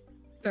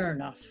 Fair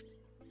enough.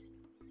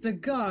 The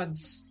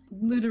gods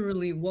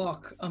literally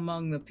walk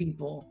among the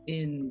people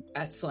in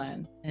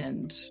Atslan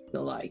and the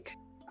like.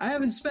 I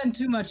haven't spent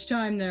too much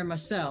time there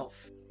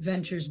myself,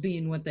 ventures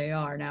being what they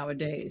are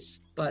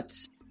nowadays, but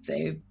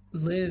they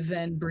live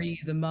and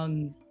breathe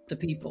among the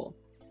people.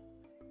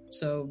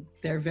 So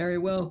there very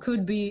well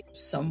could be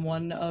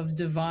someone of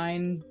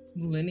divine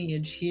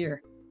lineage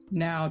here.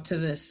 Now, to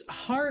this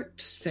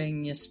heart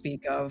thing you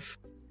speak of,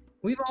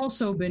 we've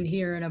also been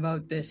hearing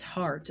about this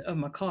heart of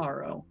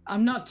Mucaro.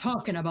 I'm not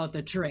talking about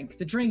the drink.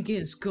 The drink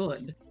is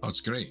good. Oh,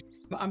 it's great.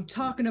 But I'm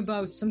talking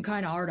about some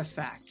kind of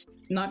artifact.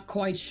 Not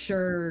quite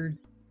sure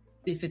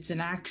if it's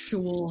an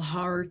actual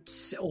heart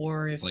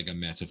or if... Like a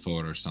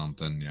metaphor or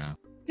something, yeah.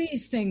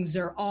 These things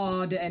are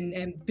odd and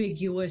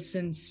ambiguous,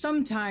 and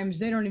sometimes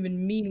they don't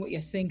even mean what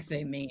you think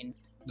they mean.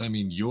 I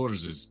mean,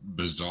 yours is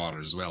bizarre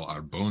as well.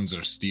 Our bones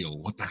are steel.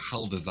 What the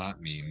hell does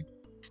that mean?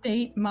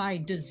 State my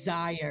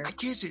desire. I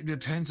guess it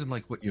depends on,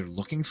 like, what you're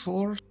looking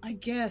for. I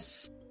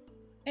guess.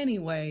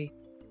 Anyway,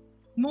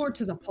 more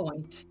to the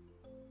point.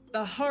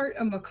 The heart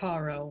of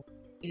Mucaro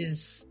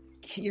is...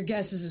 Your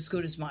guess is as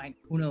good as mine.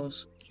 Who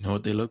knows? You know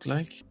what they look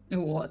like?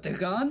 What, the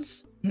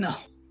gods? No.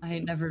 I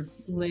ain't never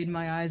laid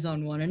my eyes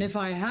on one, and if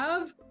I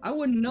have, I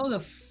wouldn't know the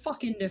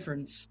fucking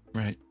difference.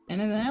 Right.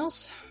 Anything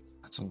else?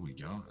 That's all we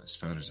got, as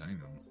far as I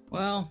know.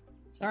 Well,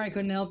 sorry I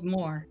couldn't help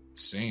more.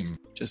 Same.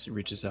 Jesse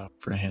reaches out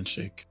for a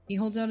handshake. He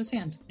holds out his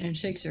hand and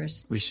shakes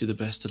hers. Wish you the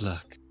best of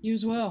luck. You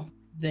as well.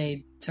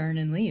 They turn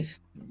and leave.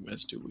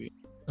 As do we.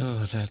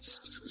 Oh, that's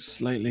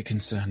slightly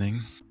concerning.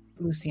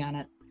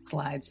 Luciana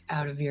slides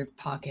out of your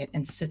pocket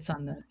and sits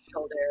on the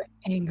shoulder,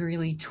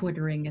 angrily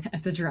twittering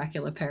at the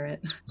Dracula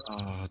parrot.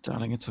 Oh,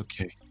 darling, it's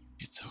okay.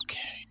 It's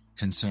okay.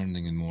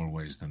 Concerning in more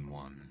ways than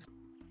one.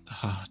 The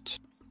heart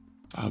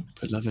of our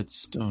beloved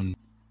stone.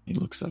 He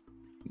looks up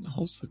and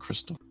holds the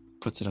crystal,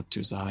 puts it up to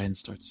his eye, and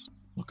starts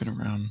looking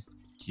around.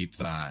 Keep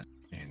that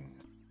in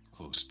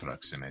close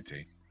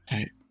proximity.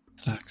 Hey,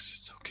 relax.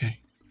 It's okay.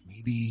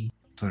 Maybe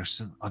for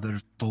some other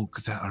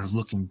folk that are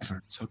looking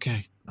for... It's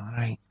okay. All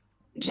right.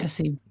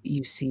 Jesse,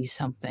 you see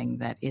something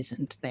that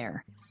isn't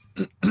there.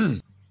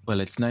 Well,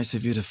 it's nice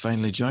of you to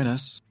finally join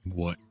us.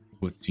 What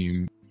do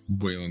you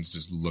Waylon's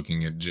just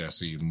looking at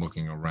Jesse,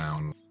 looking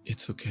around.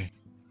 It's okay.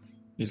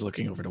 He's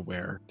looking over to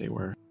where they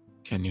were.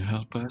 Can you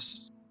help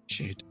us,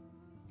 Shade?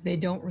 They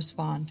don't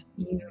respond.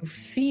 You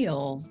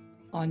feel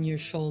on your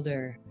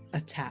shoulder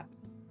a tap,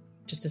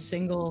 just a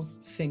single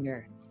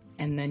finger,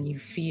 and then you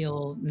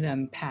feel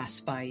them pass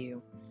by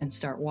you and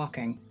start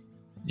walking.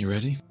 You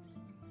ready?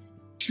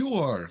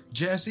 Sure,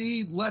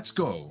 Jesse, let's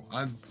go.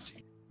 I've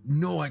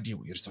no idea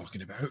what you're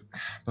talking about,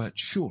 but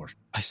sure.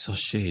 I saw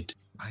Shade.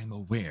 I'm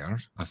aware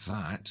of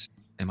that.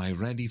 Am I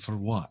ready for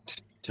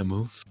what? To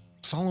move?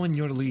 Following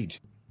your lead.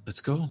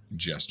 Let's go.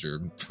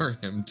 Gesture for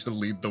him to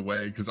lead the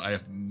way, because I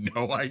have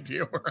no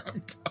idea where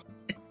I'm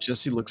going.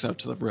 Jesse looks out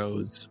to the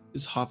roads.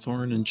 Is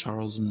Hawthorne and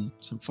Charles and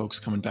some folks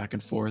coming back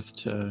and forth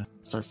to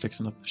start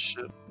fixing up the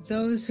ship?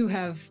 Those who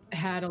have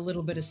had a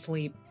little bit of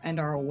sleep and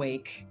are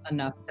awake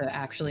enough to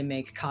actually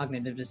make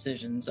cognitive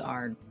decisions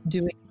are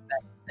doing the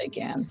best they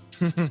can.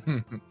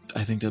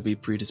 I think they'll be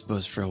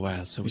predisposed for a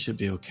while, so we should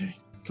be okay.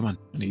 Come on.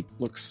 And he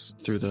looks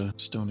through the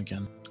stone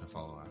again. I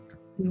follow after.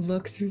 You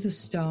look through the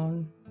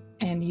stone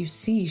and you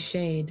see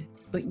Shade,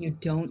 but you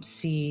don't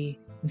see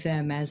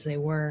them as they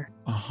were.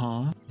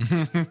 Uh-huh.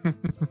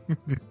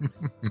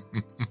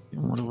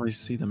 What do I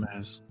see them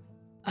as?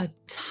 A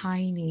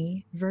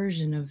tiny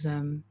version of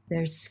them.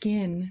 Their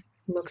skin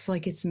looks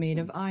like it's made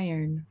of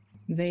iron.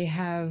 They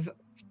have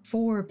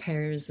 4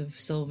 pairs of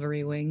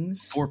silvery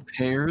wings. 4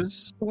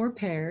 pairs? 4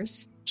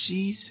 pairs.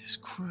 Jesus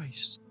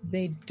Christ.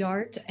 They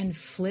dart and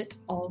flit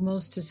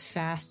almost as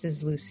fast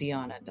as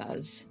Luciana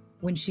does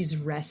when she's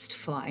rest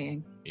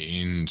flying.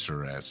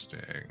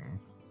 Interesting.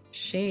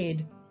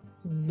 Shade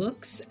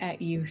looks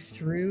at you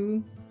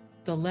through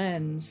the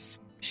lens,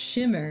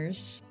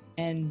 shimmers,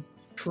 and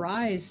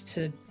tries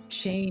to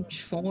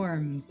change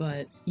form,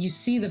 but you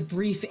see the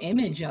brief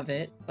image of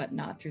it, but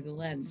not through the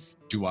lens.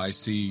 Do I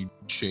see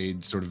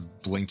Shade sort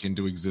of blink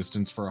into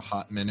existence for a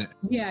hot minute?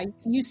 Yeah,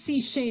 you see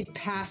Shade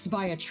pass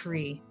by a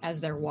tree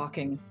as they're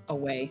walking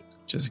away.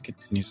 Jesse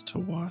continues to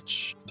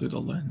watch through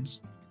the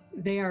lens.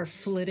 They are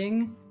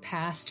flitting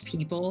past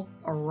people,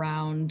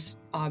 around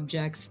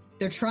objects.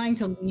 They're trying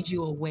to lead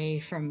you away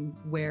from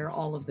where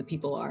all of the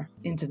people are,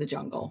 into the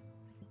jungle.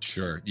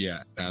 Sure,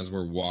 yeah. As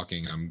we're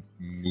walking, I'm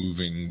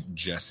moving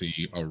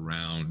Jesse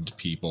around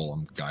people.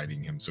 I'm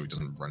guiding him so he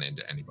doesn't run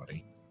into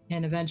anybody.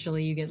 And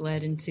eventually you get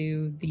led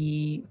into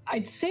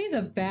I'd say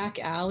the back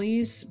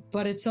alleys,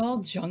 but it's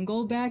all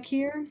jungle back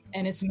here.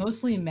 And it's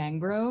mostly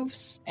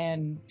mangroves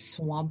and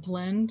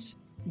swampland.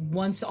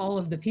 Once all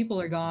of the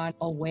people are gone,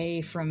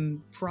 away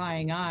from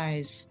prying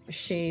eyes,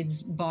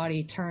 Shade's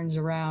body turns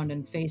around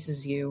and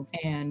faces you,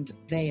 and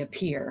they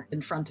appear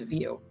in front of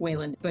you,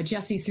 Waylon. But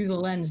Jesse, through the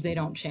lens, they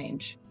don't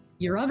change.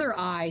 Your other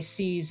eye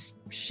sees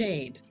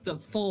Shade, the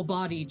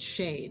full-bodied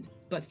Shade,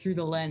 but through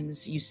the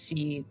lens, you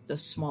see the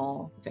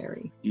small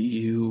fairy.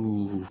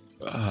 You,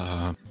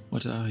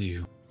 what are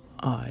you?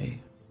 I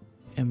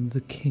am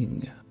the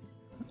king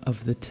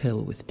of the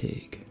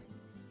Telwithdig.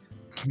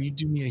 Can you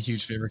do me a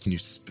huge favor? Can you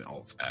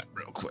spell that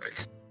real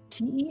quick?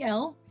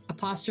 Tel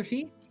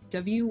apostrophe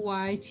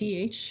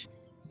WYTH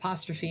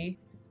apostrophe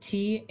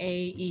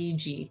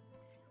TAEG.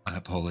 I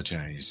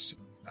apologize.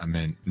 I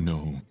meant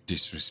no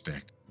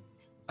disrespect.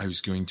 I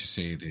was going to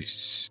say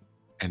this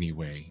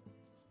anyway,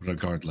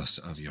 regardless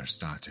of your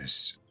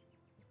status.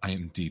 I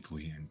am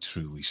deeply and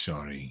truly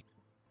sorry.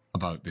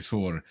 About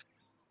before,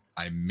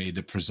 I made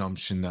the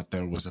presumption that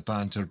there was a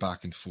banter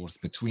back and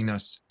forth between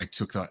us. I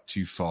took that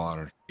too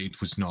far.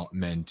 It was not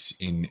meant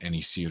in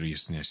any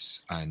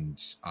seriousness, and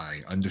I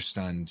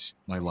understand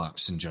my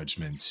lapse in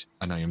judgment,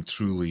 and I am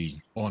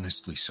truly,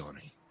 honestly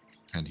sorry.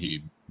 And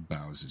he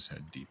bows his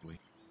head deeply.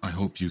 I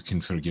hope you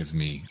can forgive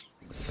me.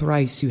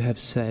 Thrice you have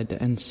said,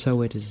 and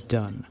so it is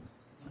done.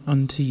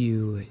 Unto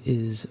you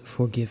is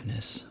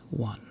forgiveness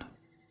won.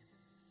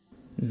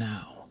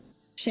 Now.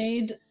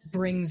 Shade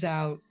brings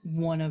out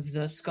one of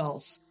the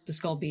skulls, the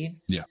skull bead.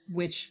 Yeah.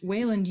 Which,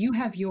 Waylon, you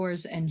have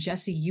yours, and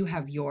Jesse, you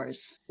have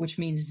yours, which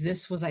means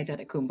this was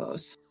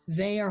Identicumbo's.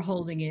 They are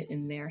holding it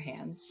in their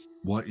hands.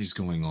 What is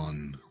going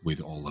on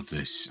with all of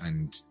this,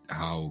 and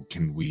how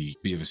can we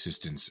be of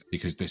assistance?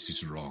 Because this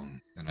is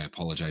wrong, and I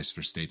apologize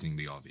for stating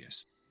the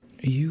obvious.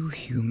 You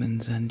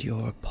humans and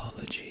your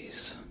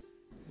apologies.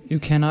 You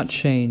cannot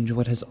change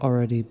what has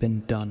already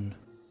been done,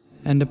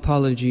 and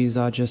apologies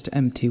are just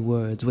empty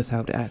words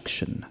without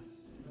action.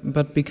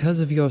 But because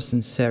of your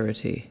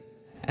sincerity,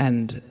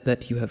 and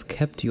that you have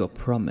kept your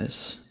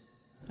promise,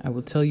 I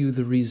will tell you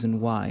the reason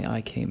why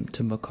I came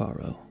to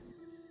Mucaro.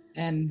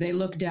 And they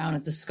look down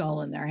at the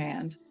skull in their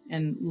hand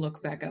and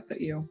look back up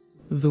at you.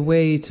 The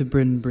way to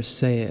Bryn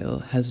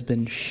Brisail has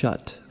been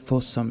shut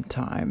for some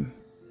time.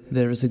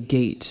 There is a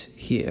gate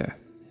here,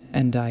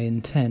 and I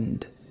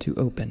intend to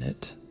open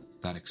it.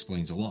 That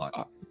explains a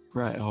lot.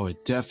 Right,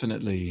 it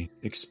definitely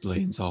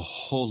explains a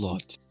whole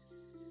lot.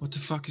 What the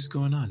fuck is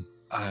going on?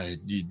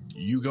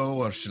 You go,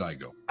 or should I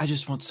go? I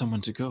just want someone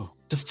to go.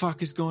 The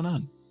fuck is going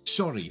on?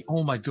 Sorry.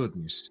 Oh my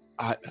goodness.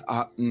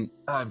 I'm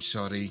I'm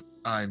sorry.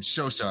 I'm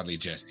so sorry,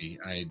 Jesse.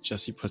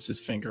 Jesse puts his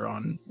finger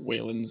on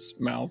Waylon's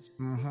mouth,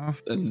 Uh-huh.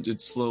 and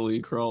it slowly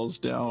crawls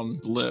down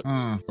the lip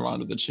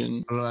onto the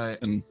chin, Right.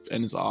 and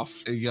is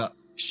off. Yeah.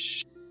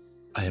 Shh.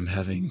 I am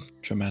having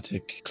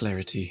dramatic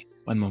clarity.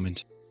 One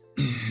moment.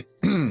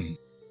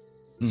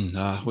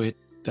 Wait.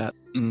 That.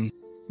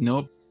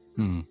 Nope.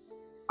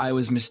 I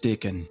was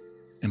mistaken.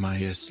 Am I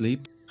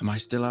asleep? Am I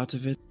still out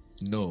of it?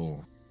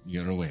 No,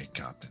 you're awake,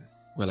 Captain.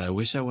 Well, I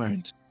wish I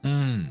weren't.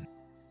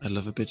 I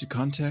love a bit of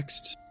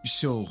context.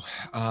 So,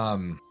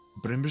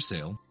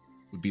 Brimbersale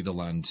would be the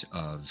land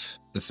of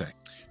the Fae.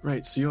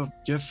 Right, so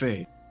you're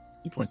Fae.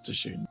 He points to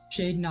Shade.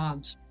 Shade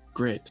nods.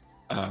 Great.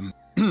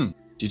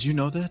 Did you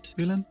know that,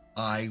 Waylon?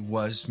 I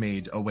was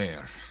made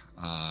aware.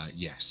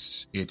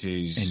 Yes, it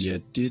is. And you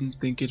didn't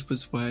think it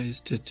was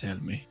wise to tell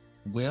me.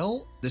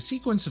 Well, the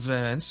sequence of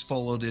events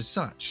followed as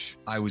such.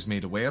 I was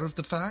made aware of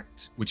the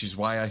fact, which is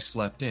why I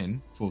slept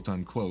in, quote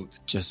unquote.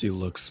 Jesse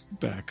looks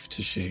back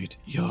to Shade.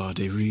 You're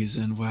the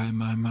reason why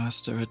my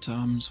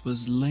master-at-arms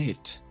was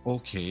late.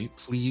 Okay,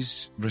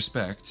 please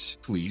respect,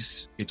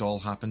 please. It all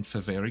happened for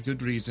very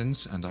good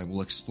reasons, and I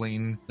will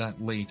explain that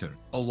later.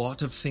 A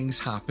lot of things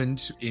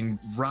happened in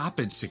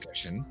rapid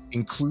succession,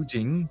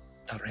 including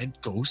the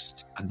Red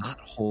Ghost and that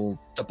whole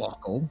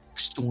debacle.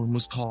 Storm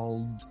was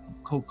called,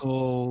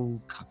 Coco,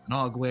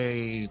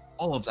 Kapanagwe,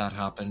 all of that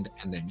happened,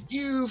 and then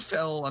you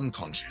fell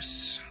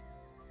unconscious.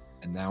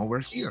 And now we're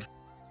here.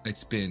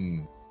 It's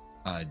been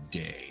a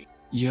day.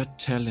 You're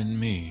telling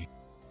me.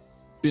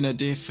 Been a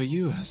day for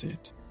you, has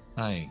it?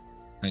 Aye.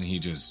 And he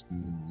just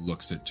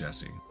looks at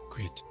Jesse.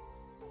 Great.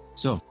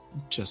 So,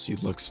 Jesse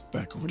looks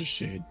back over to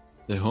Shade.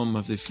 The home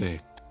of the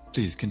Fae.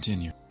 Please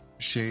continue.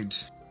 Shade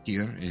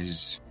here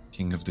is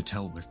King of the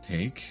Telwith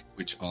Take,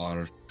 which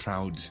are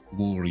proud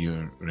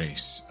warrior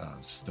race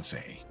of the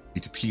Fae.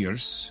 It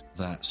appears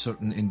that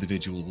certain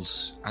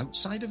individuals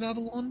outside of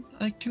Avalon,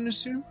 I can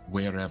assume,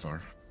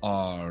 wherever,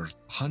 are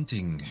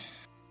hunting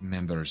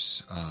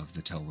members of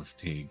the Telwith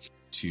Take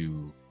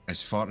to,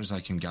 as far as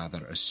I can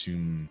gather,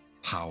 assume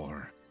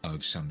power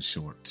of some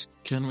sort.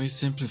 Can we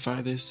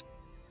simplify this?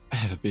 I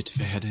have a bit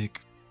of a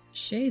headache.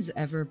 Shade's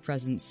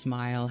ever-present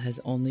smile has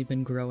only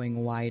been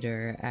growing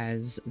wider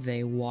as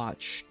they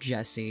watch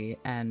Jesse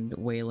and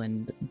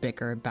Wayland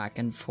bicker back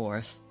and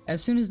forth.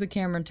 As soon as the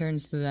camera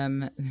turns to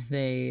them,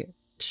 they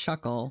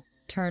chuckle,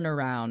 turn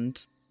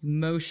around,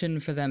 motion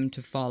for them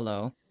to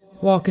follow.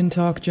 Walk and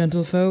talk,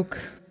 gentlefolk.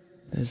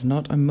 There's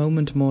not a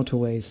moment more to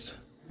waste.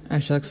 I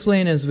shall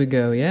explain as we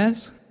go,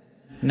 yes?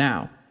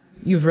 Now,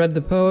 you've read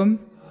the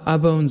poem? Our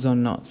bones are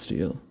not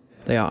steel.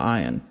 They are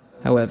iron.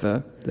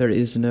 However, there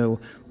is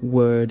no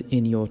word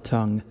in your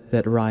tongue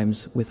that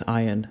rhymes with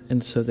iron,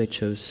 and so they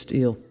chose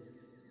steel.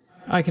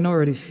 I can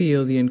already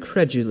feel the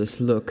incredulous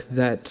look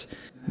that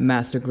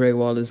Master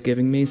Greywall is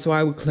giving me, so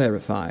I will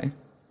clarify.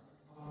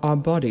 Our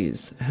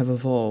bodies have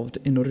evolved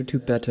in order to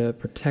better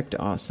protect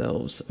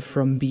ourselves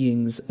from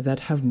beings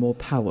that have more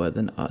power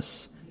than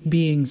us,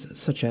 beings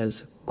such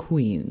as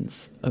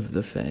queens of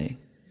the Fae.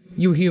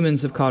 You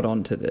humans have caught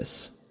on to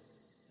this.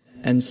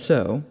 And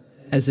so,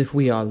 as if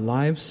we are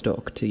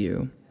livestock to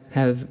you,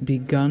 have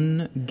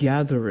begun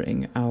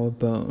gathering our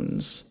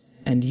bones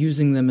and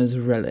using them as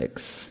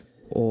relics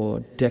or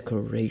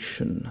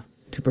decoration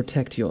to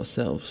protect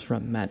yourselves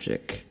from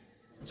magic.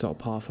 It's all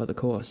par for the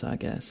course, I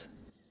guess.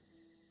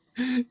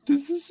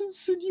 Does this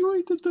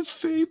insinuate that the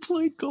Fae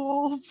play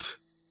golf?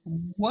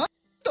 What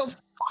the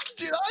fuck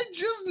did I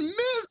just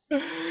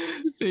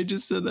miss? They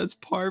just said that's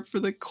par for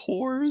the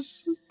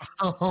course.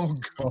 Oh,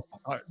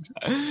 God.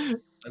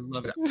 I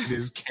love it. It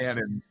is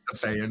canon. The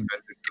Fae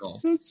invented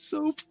golf. That's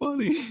so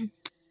funny.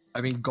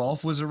 I mean,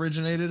 golf was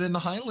originated in the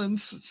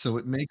Highlands, so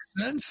it makes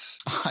sense.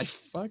 I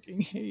fucking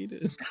hate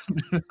it.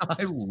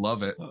 I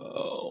love it.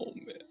 Oh,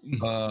 man.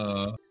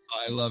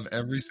 I love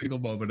every single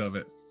moment of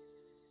it.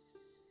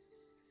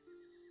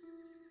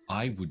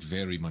 I would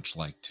very much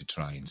like to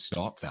try and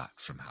stop that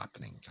from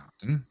happening,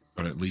 Captain,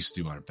 or at least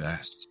do our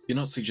best. You're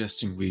not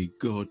suggesting we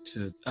go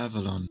to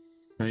Avalon,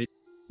 right?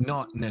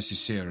 Not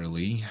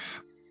necessarily.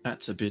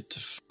 That's a bit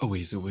of a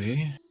ways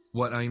away.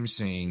 What I'm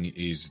saying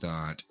is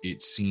that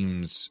it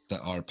seems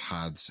that our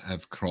paths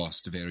have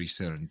crossed very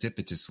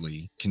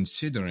serendipitously,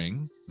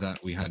 considering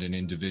that we had an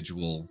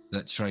individual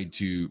that tried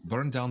to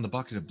burn down the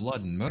bucket of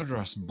blood and murder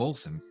us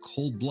both in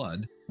cold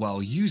blood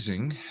while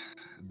using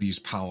these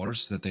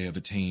powers that they have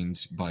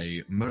attained by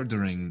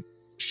murdering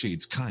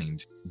Shade's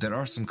kind. There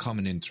are some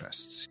common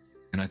interests,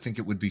 and I think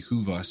it would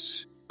behoove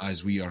us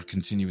as we are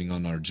continuing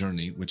on our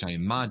journey, which I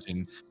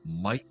imagine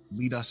might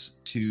lead us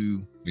to,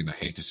 I mean, I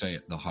hate to say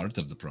it, the heart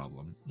of the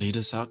problem. Lead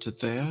us out to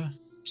there?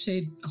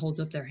 Shade holds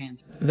up their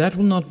hand. That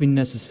will not be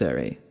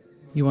necessary.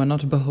 You are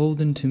not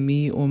beholden to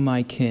me or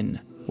my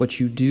kin.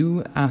 What you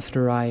do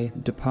after I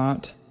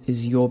depart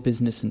is your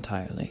business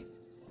entirely.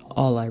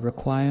 All I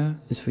require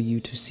is for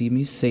you to see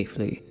me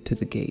safely to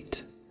the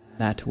gate.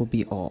 That will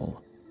be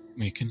all.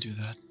 We can do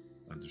that.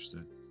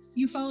 Understood.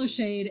 You follow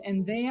Shade,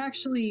 and they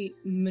actually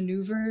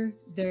maneuver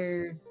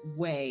their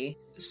way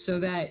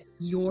so that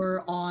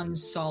you're on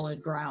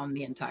solid ground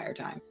the entire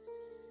time.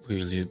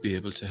 Will you be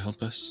able to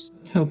help us?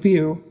 Help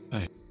you?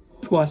 Aye.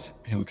 What?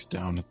 He looks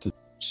down at the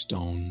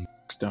stone,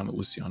 looks down at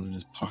Luciana in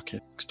his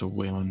pocket, looks to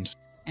Wayland.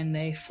 And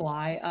they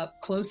fly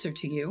up closer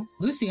to you.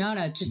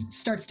 Luciana just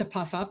starts to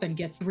puff up and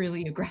gets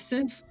really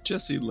aggressive.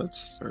 Jesse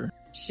lets her.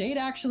 Shade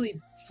actually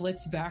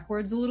flits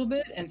backwards a little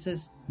bit and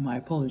says, My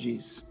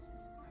apologies.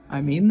 I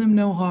mean them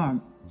no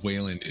harm.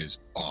 Wayland is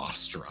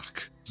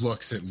awestruck.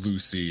 Looks at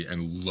Lucy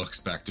and looks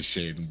back to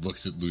Shade, and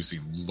looks at Lucy,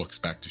 looks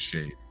back to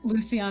Shade.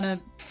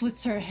 Luciana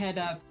flits her head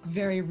up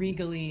very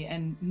regally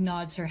and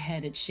nods her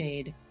head at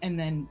Shade and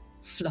then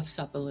fluffs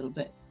up a little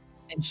bit.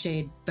 And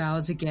Shade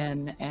bows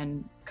again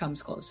and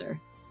comes closer.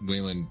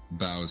 Wayland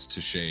bows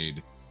to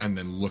Shade and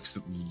then looks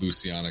at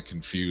Luciana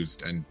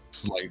confused and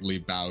slightly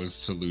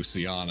bows to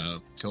Luciana,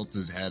 tilts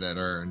his head at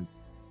her. And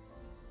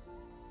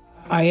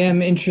I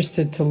am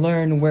interested to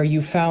learn where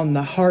you found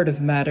the heart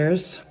of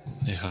matters.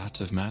 The heart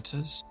of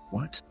matters?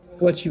 What?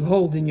 What you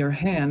hold in your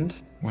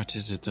hand. What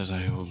is it that I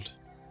hold?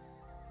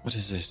 What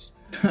is this?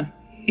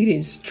 It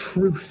is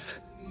truth.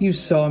 You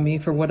saw me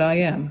for what I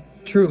am,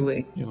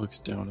 truly. He looks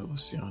down at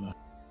Luciana.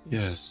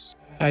 Yes.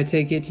 I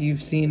take it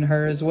you've seen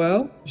her as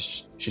well?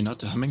 Is she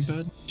not a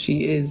hummingbird?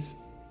 She is.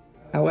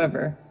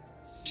 However,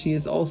 she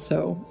is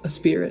also a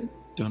spirit.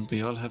 Don't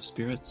we all have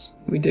spirits?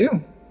 We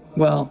do.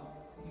 Well,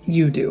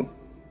 you do.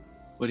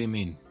 What do you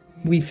mean?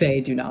 We Fae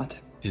do not.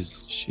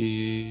 Is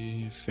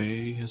she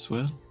Fae as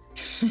well?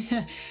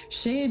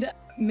 Shade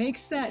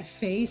makes that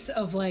face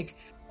of like,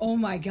 oh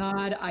my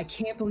god, I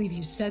can't believe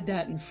you said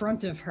that in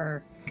front of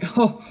her.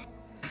 Oh.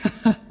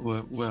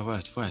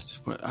 What?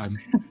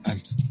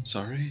 I'm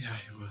sorry.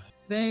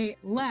 They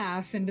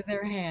laugh into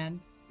their hand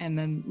and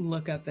then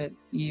look up at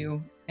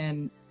you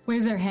and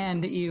wave their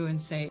hand at you and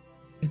say,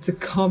 It's a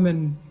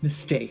common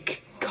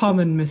mistake.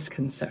 Common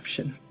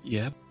misconception.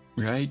 Yep,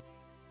 right.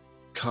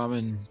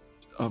 Common,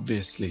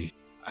 obviously.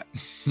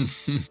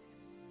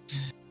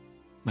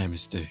 My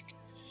mistake.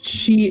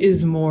 She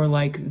is more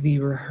like the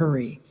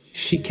Rahuri.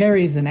 She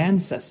carries an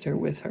ancestor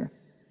with her.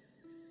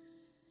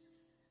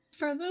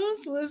 For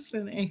those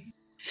listening,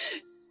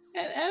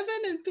 and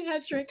Evan and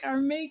Patrick are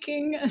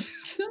making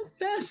the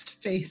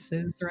best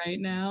faces right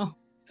now.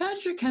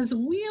 Patrick has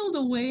wheeled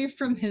away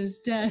from his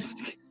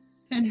desk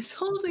and is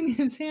holding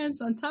his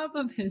hands on top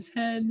of his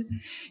head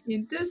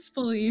in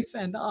disbelief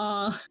and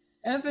awe.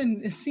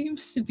 Evan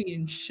seems to be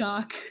in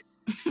shock.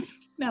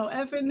 Now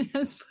Evan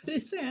has put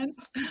his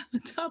hands on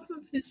top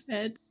of his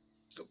head.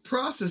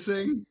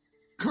 processing.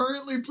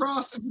 Currently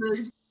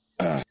processing.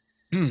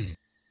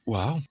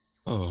 Wow.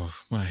 Oh,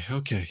 my,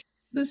 okay.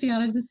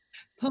 Luciana just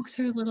pokes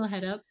her little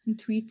head up and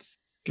tweets.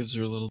 Gives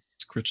her a little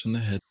scritch in the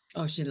head.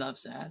 Oh, she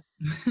loves that.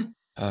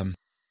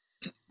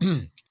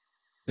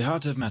 The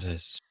heart of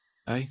matters,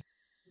 eh?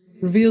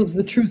 Reveals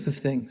the truth of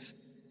things.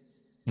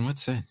 In what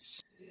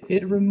sense?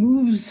 It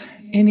removes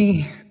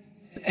any,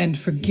 and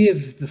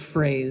forgive the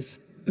phrase,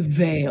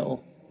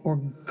 veil or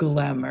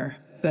glamour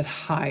that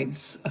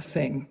hides a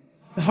thing.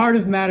 The heart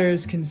of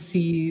matters can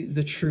see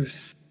the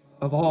truth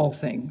of all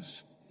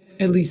things,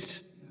 at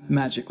least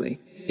magically.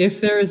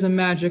 If there is a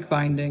magic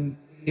binding,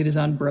 it is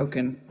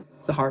unbroken,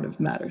 the heart of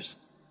matters.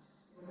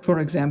 For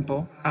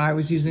example, I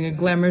was using a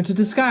glamour to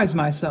disguise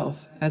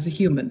myself as a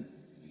human.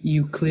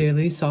 You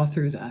clearly saw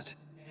through that.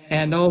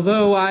 And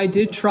although I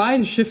did try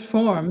to shift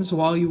forms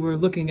while you were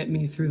looking at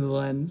me through the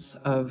lens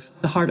of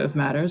the heart of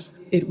matters,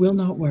 it will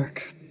not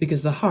work,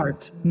 because the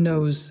heart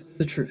knows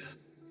the truth.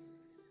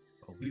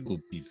 Well, we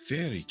will be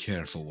very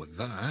careful with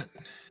that.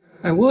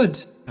 I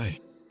would. Aye.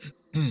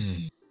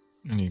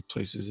 And he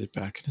places it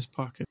back in his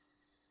pocket.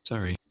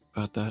 Sorry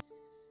about that.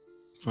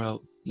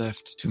 Well,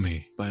 left to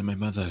me by my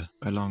mother,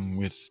 along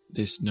with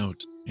this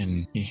note,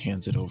 and he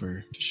hands it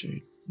over to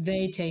Shade.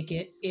 They take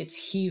it. It's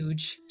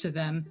huge to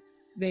them.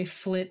 They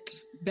flit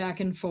back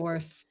and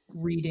forth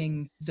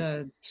reading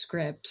the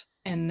script,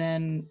 and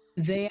then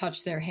they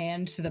touch their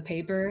hand to the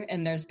paper,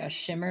 and there's a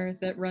shimmer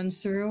that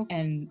runs through,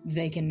 and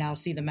they can now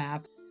see the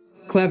map.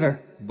 Clever.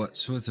 What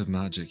sort of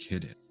magic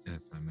hid it, if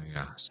I may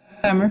ask?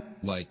 Glamour?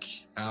 Like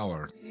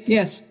our...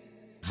 Yes.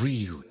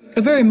 Really?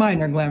 A very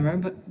minor glamour,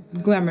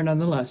 but glamour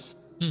nonetheless.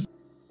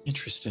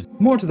 Interesting.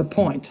 More to the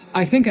point,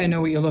 I think I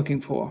know what you're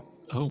looking for.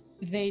 Oh,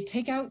 They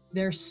take out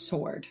their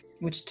sword,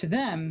 which to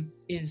them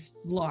is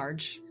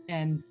large,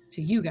 and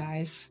to you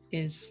guys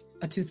is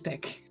a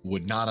toothpick.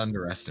 Would not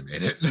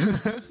underestimate it.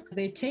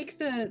 They take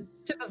the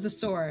tip of the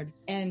sword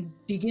and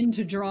begin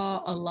to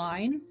draw a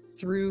line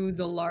through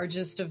the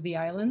largest of the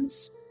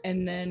islands,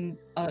 and then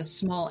a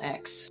small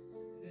X.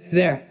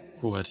 There.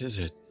 what is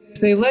it? If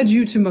they led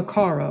you to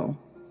Mucaro,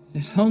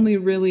 there's only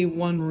really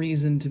one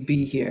reason to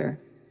be here.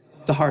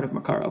 The heart of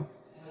Mucaro.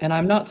 And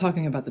I'm not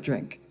talking about the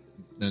drink.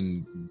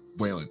 And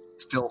Waylon,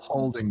 still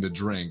holding the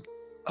drink.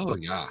 Oh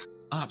yeah,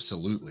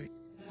 absolutely.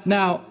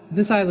 Now,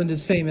 this island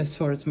is famous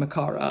for its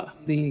Mucara,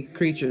 the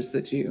creatures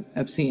that you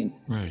have seen.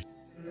 Right.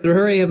 The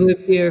Hurry have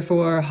lived here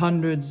for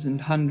hundreds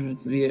and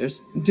hundreds of years,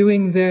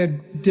 doing their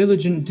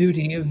diligent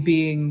duty of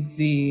being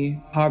the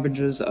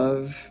harbingers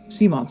of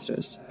sea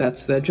monsters.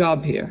 That's their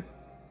job here.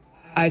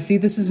 I see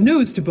this is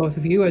news to both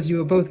of you, as you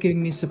are both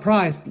giving me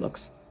surprised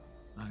looks.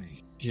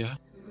 Yeah?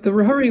 The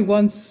Rahuri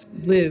once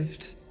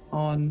lived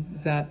on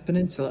that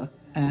peninsula,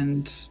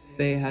 and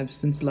they have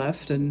since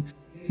left and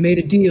made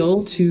a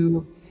deal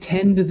to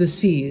tend the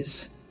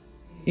seas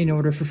in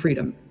order for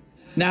freedom.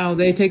 Now,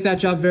 they take that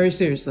job very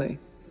seriously,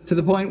 to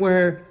the point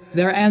where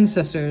their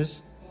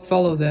ancestors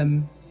follow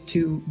them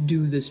to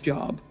do this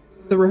job.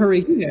 The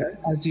Rahuri here,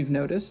 as you've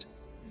noticed,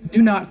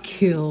 do not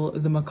kill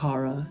the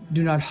Mucaro,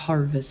 do not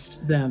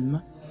harvest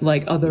them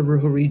like other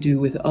Rahuri do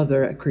with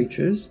other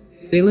creatures.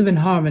 They live in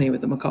harmony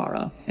with the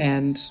Mucaro,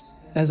 and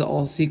as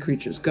all sea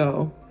creatures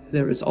go,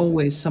 there is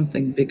always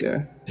something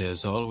bigger.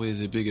 There's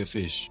always a bigger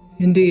fish.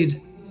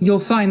 Indeed, you'll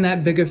find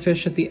that bigger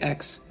fish at the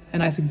X,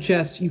 and I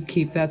suggest you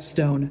keep that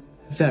stone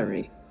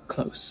very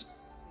close.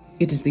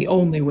 It is the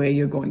only way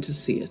you're going to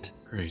see it.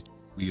 Great.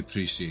 We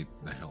appreciate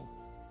the help.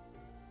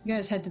 You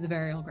guys head to the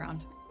burial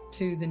ground.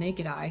 To the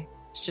naked eye,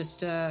 it's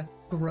just a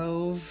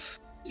grove.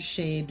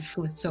 Shade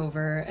flits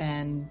over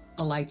and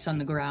alights on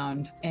the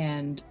ground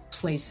and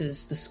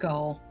places the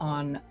skull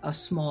on a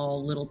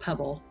small little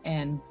pebble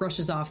and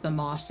brushes off the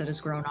moss that has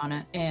grown on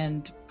it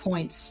and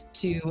points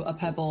to a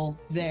pebble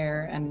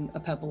there and a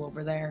pebble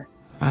over there.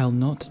 I'll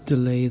not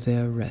delay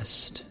their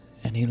rest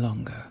any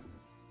longer.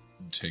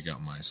 Take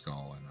out my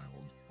skull and I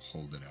will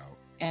hold it out.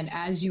 And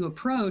as you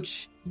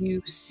approach,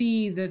 you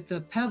see that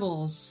the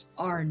pebbles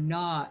are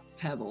not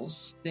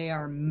pebbles. They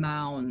are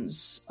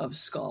mounds of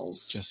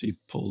skulls. Jesse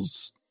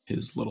pulls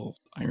his little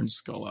iron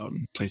skull out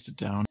and places it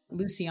down.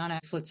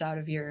 Luciana flits out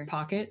of your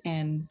pocket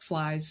and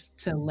flies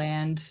to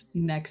land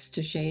next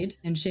to Shade.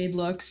 And Shade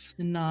looks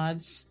and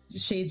nods.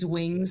 Shade's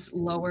wings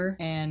lower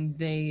and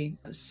they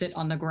sit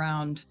on the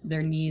ground,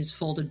 their knees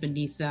folded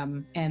beneath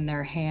them and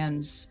their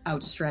hands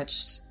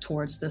outstretched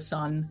towards the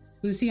sun.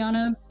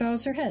 Luciana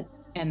bows her head.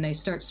 And they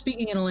start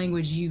speaking in a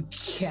language you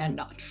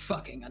cannot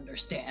fucking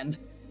understand.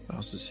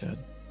 Bows his head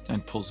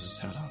and pulls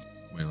his hat off.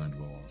 Wayland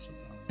will also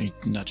bow. He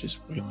nudges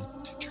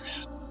Wayland. Take your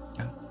hat.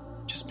 Yeah,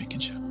 just making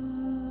sure.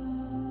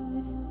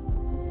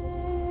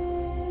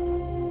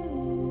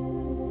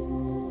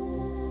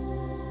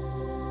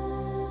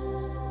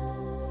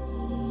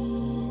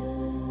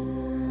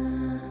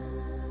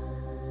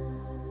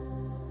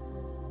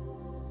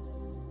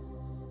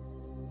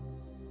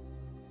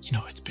 You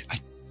know,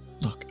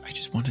 I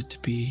just wanted to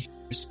be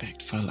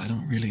respectful. I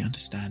don't really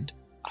understand.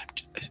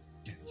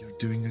 Yeah, you're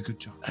doing a good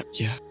job.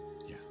 Yeah.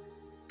 Yeah.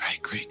 Right,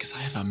 great, because I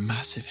have a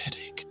massive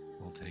headache.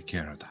 We'll take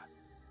care of that.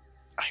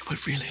 I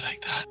would really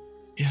like that.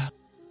 Yeah.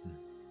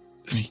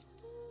 And he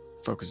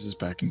focuses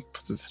back and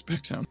puts his head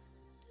back down.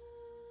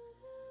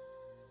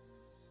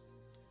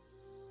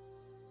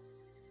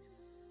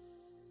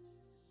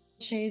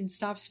 Shade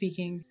stops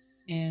speaking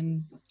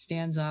and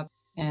stands up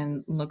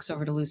and looks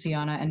over to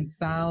Luciana and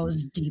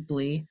bows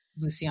deeply.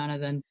 Luciana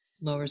then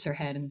lowers her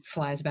head and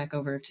flies back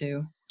over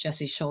to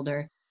Jesse's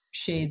shoulder.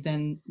 Shade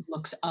then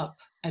looks up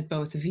at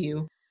both of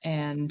you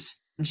and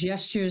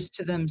gestures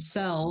to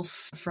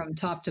themselves from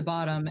top to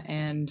bottom,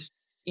 and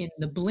in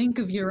the blink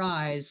of your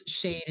eyes,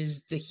 Shade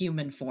is the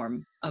human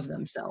form of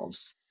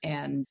themselves,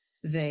 and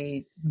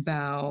they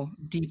bow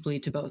deeply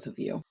to both of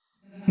you.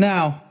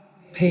 Now,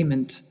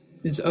 payment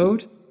is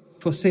owed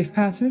for safe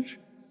passage.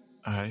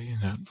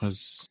 That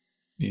was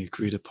the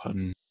agreed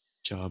upon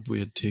job we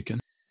had taken.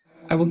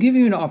 I will give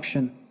you an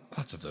option.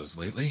 Lots of those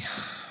lately.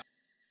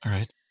 All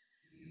right.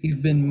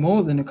 You've been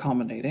more than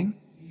accommodating.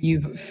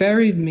 You've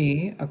ferried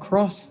me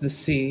across the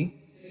sea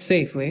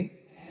safely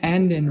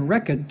and in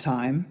record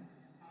time.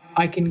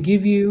 I can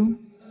give you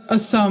a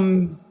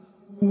sum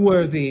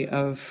worthy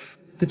of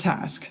the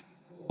task,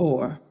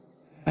 or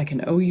I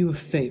can owe you a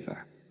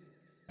favor.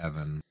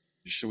 Evan.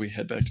 Should we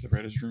head back to the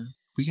writer's room?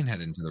 We can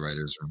head into the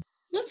writer's room.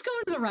 Let's go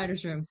into the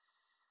writer's room.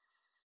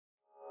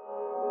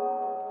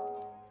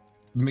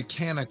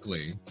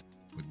 Mechanically,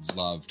 would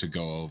love to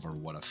go over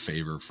what a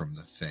favor from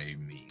the Fae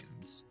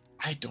means.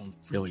 I don't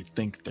really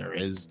think there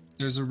is.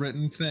 There's a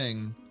written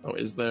thing. Oh,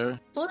 is there?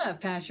 Pull it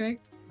up,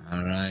 Patrick.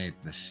 All right,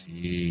 the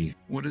sea.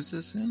 What is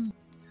this in?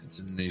 It's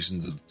in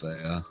Nations of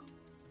Thea,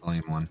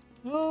 Volume 1.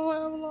 Oh,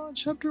 Avalon,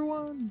 Chapter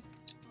 1.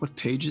 What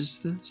page is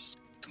this?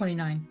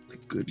 29. The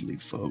goodly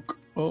folk.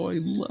 Oh, I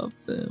love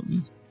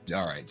them.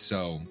 All right,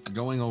 so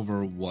going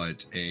over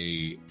what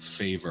a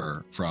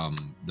favor from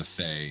the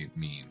Fae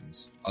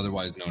means,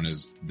 otherwise known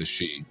as the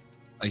She.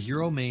 A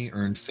hero may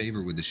earn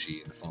favor with the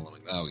She in the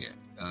following. Oh, yeah.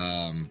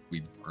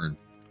 We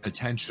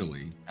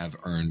potentially have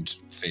earned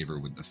favor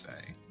with the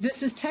Fae.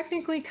 This is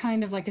technically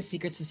kind of like a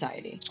secret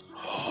society.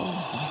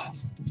 Oh,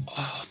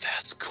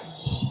 that's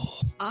cool.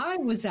 I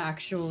was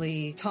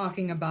actually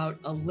talking about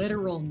a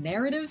literal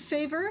narrative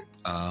favor,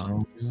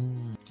 No.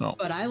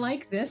 but I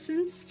like this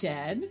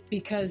instead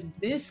because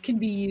this can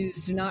be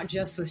used not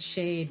just with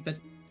Shade, but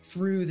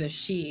through the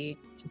She,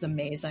 which is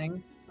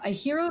amazing. A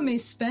hero may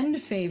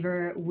spend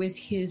favor with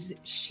his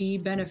She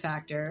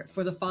benefactor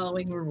for the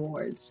following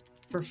rewards.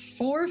 For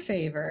 4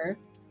 favor,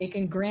 it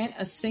can grant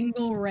a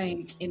single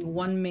rank in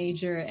 1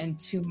 major and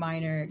 2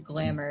 minor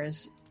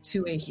glamours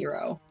to a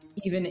hero,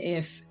 even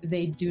if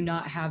they do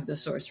not have the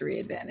sorcery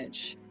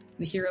advantage.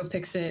 The hero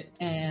picks it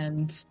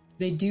and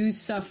They do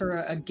suffer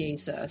a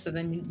geisa, so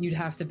then you'd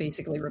have to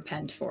basically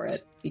repent for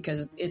it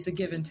because it's a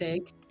give and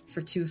take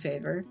for 2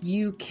 favor.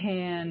 You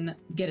can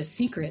get a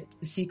secret.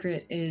 The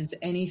secret is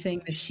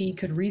anything the she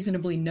could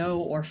reasonably know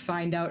or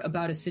find out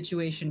about a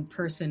situation,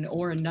 person,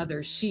 or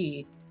another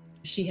she.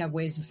 She have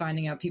ways of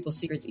finding out people's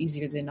secrets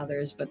easier than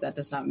others, but that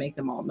does not make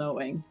them all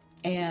knowing.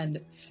 And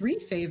 3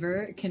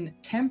 favor can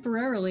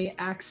temporarily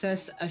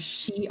access a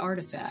she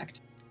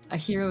artifact. A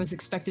hero is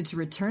expected to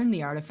return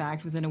the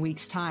artifact within a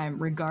week's time,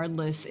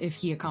 regardless if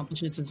he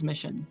accomplishes his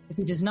mission. If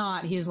he does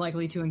not, he is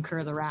likely to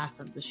incur the wrath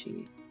of the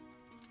she.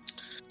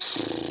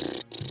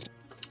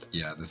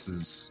 Yeah, this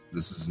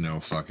is no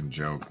fucking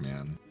joke,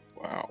 man.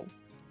 Wow.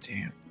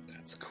 Damn,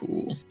 that's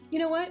cool. You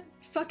know what?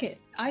 Fuck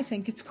it. I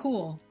think it's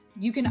cool.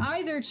 You can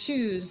either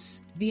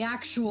choose the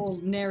actual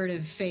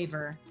narrative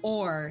favor,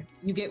 or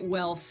you get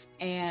wealth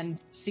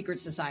and secret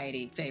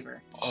society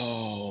favor.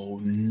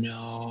 Oh,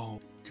 no.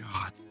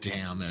 God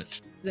damn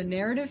it. The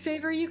narrative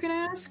favor you can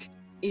ask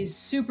is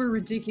super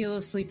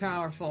ridiculously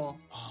powerful.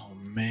 Oh,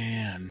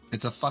 man.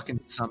 It's a fucking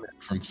summit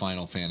from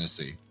Final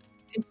Fantasy.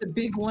 It's a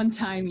big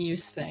one-time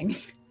use thing.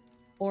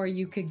 Or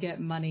you could get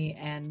money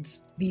and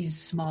these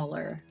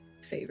smaller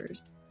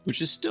favors.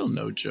 Which is still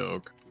no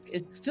joke.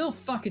 It's still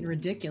fucking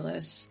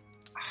ridiculous.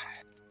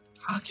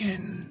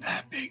 Fucking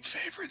that big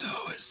favor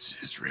though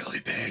is really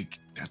big.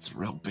 That's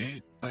real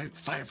big.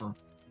 Favor.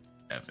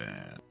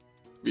 Evan.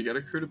 We got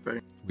a crew to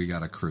pay. We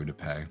got a crew to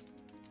pay.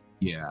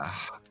 Yeah.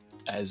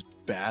 As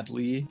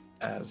badly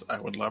as I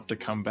would love to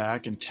come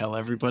back and tell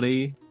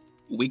everybody,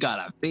 we got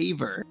a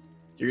favor.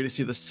 You're going to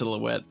see the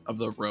silhouette of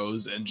the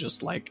rose and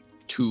just like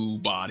 2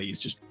 bodies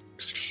just...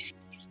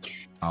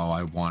 Oh,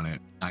 I want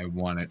it. I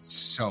want it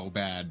so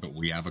bad, but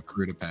we have a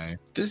crew to pay.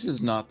 This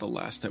is not the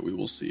last that we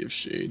will see of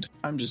Shade.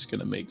 I'm just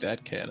going to make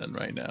that canon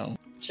right now.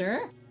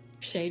 Sure.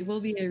 Shade will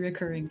be a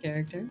recurring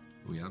character.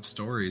 We have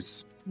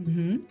stories.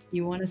 Mm-hmm.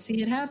 You want to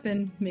see it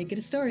happen, make it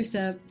a story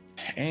step.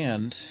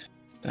 And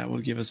that will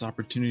give us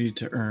opportunity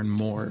to earn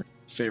more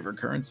favor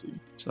currency.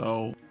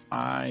 So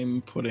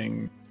I'm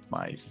putting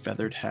my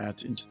feathered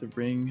hat into the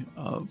ring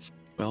of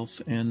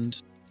wealth and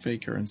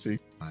fake currency.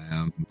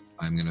 I'm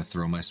going to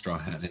throw my straw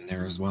hat in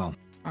there as well.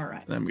 All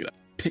right. And I'm going to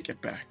pick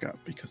it back up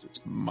because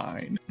it's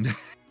mine.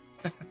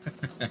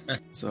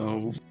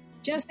 So,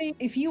 Jesse,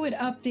 if you would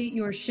update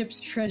your ship's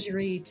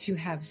treasury to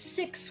have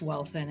 6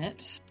 wealth in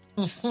it.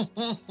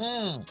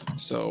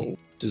 so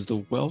does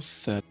the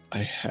wealth that I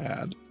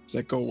had, does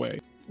that go away?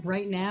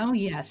 Right now,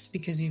 yes,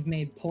 because you've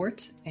made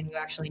port and you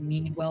actually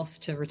need wealth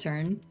to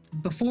return.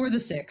 Before the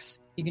 6,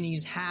 you're going to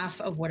use half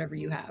of whatever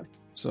you have.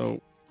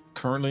 So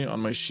currently on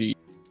my sheet,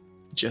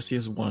 Jesse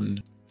has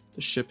 1.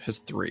 The ship has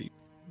 3.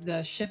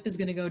 The ship is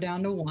going to go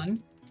down to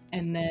 1.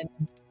 And then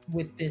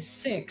with this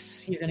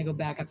 6, you're going to go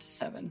back up to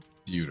 7.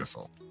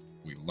 Beautiful.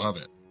 We love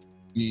it.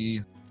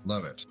 We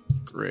love it.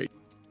 Great.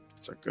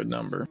 It's a good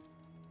number.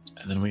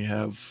 And then we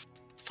have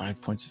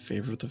 5 points of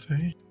favor with the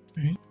Fae,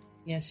 right?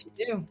 Yes,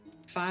 you do.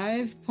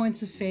 5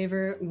 points of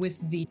favor with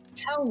the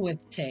tell with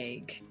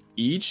tag.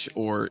 Each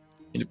or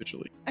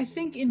individually? I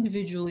think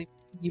individually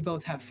you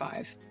both have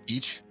 5.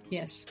 Each?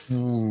 Yes.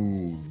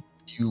 Ooh,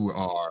 you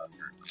are.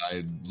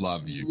 I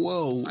love you.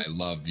 Whoa. I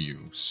love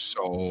you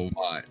so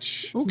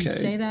much. Okay. You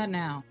say that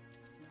now.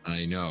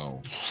 I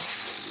know.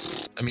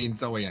 I mean,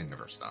 Zoe, I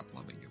never stop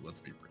loving you. Let's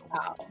be real.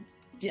 Wow.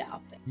 Yeah.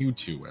 You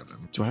too,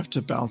 Evan. Do I have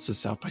to balance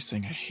this out by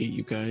saying I hate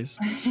you guys?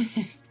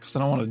 Because I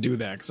don't want to do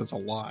that because it's a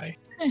lie.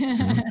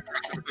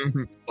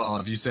 Well,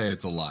 if you say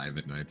it's a lie,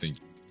 then I think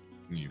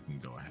you can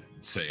go ahead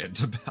and say it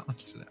to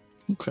balance it out.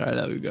 Okay, I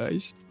love you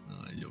guys.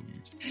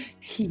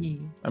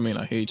 I mean,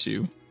 I hate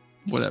you.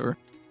 Whatever.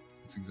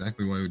 That's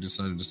exactly why we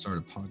decided to start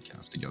a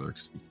podcast together,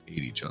 because we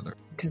hate each other.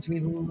 Because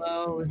we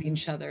loathe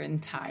each other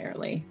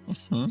entirely.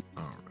 Mm-hmm.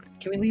 All right.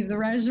 Can we leave the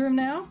writer's room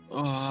now?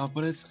 Oh,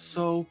 but it's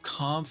so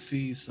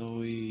comfy,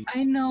 Zoe.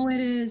 I know it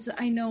is.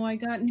 I know I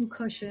got new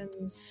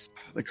cushions.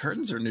 The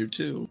curtains are new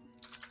too.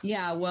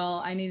 Yeah,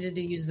 well, I needed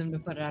to use them to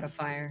put out a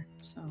fire,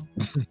 so.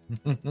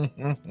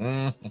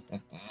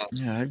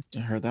 Yeah,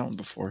 I've heard that one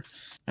before.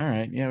 All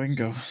right, yeah, we can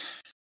go.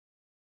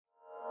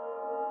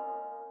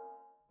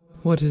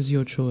 What is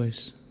your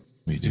choice?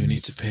 We do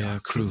need to pay our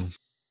crew.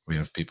 We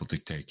have people to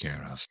take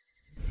care of.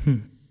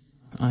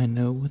 I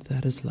know what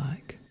that is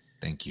like.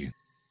 Thank you,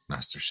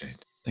 Master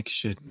Shade. Thank you,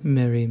 Shade.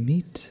 Merry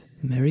meet,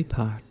 merry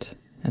part,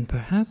 and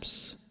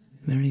perhaps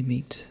merry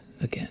meet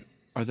again.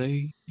 Are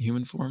they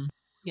human form?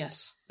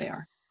 Yes, they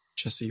are.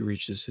 Jesse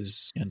reaches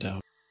his hand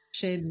out.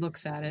 Shade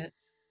looks at it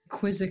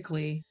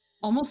quizzically,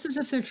 almost as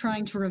if they're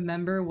trying to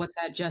remember what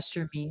that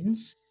gesture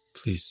means.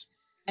 Please.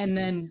 And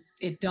then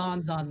it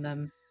dawns on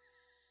them,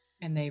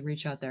 and they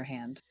reach out their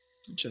hand.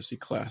 Jesse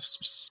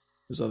clasps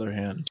his other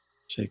hand,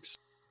 shakes,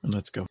 and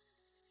lets go.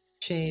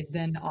 Shade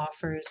then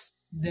offers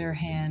their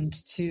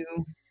hand to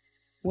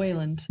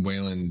Wayland.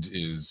 Wayland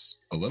is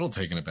a little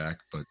taken aback,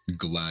 but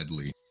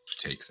gladly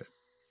takes it.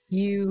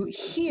 You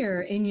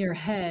hear in your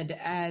head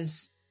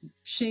as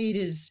Shade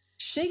is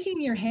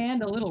shaking your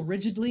hand a little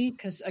rigidly,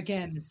 because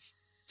again, it's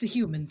a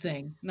human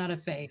thing, not a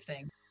fae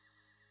thing.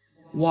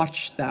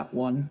 Watch that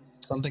one.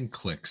 Something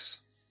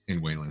clicks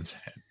in Waylon's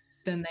head.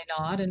 Then they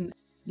nod and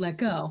let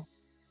go.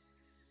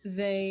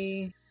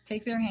 They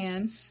take their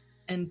hands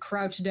and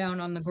crouch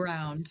down on the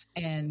ground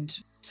and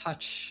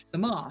touch the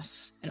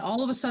moss. And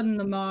all of a sudden,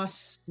 the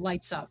moss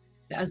lights up.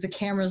 As the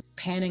camera's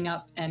panning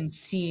up and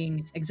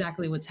seeing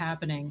exactly what's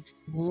happening,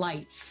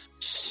 lights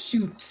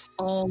shoot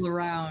all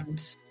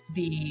around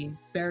the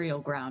burial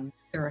ground.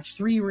 There are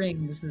 3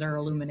 rings that are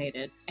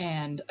illuminated,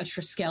 and a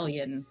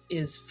Triskelion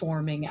is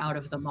forming out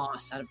of the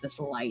moss, out of this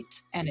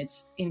light, and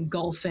it's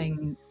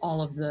engulfing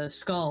all of the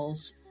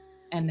skulls,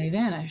 and they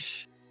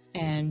vanish.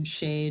 And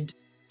Shade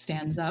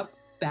stands up,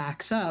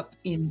 backs up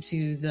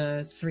into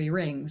the 3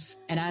 rings,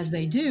 and as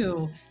they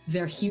do,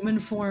 their human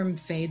form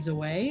fades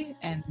away,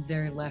 and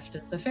they're left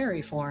as the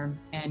fairy form.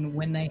 And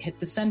when they hit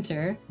the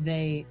center,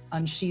 they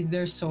unsheathe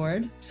their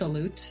sword,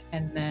 salute,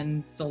 and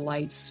then the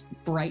lights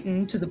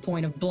brighten to the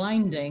point of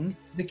blinding.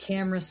 The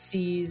camera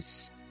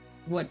sees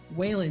what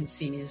Waylon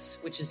sees,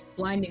 which is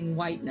blinding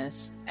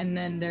whiteness, and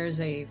then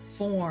there's a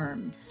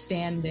form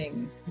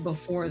standing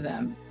before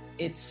them.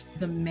 It's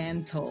the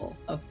mantle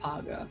of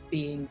Paga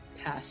being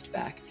passed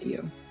back to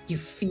you. You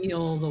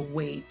feel the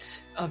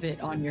weight of it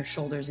on your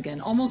shoulders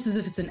again, almost as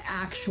if it's an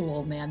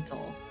actual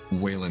mantle.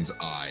 Waylon's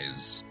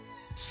eyes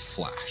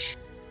flash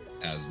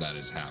as that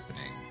is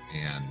happening,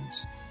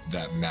 and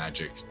that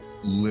magic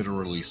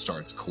literally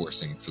starts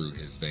coursing through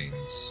his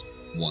veins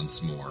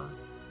once more.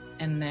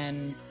 And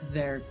then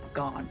they're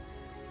gone.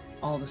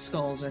 All the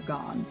skulls are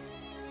gone.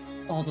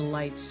 All the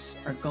lights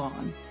are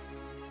gone.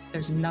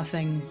 There's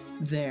nothing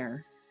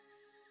there.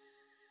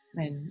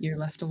 And you're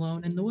left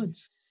alone in the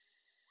woods.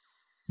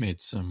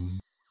 Made some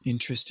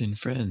interesting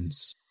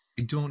friends.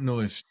 I don't know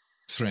if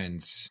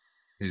friends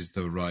is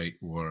the right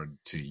word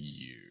to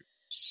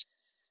use.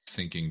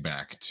 Thinking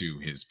back to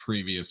his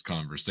previous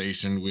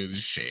conversation with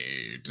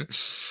Shade.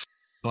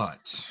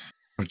 But,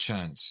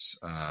 perchance,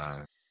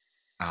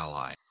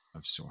 ally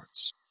of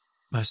sorts.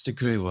 Master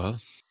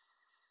Greywell,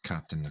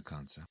 Captain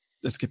Nakansa.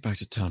 let's get back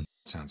to town.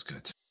 Sounds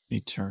good. He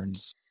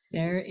turns.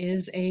 There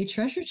is a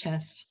treasure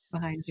chest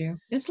behind you.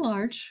 It's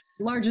large,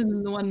 larger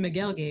than the one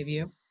Miguel gave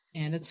you,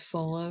 and it's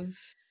full of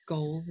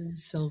gold and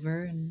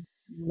silver and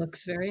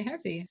looks very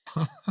heavy.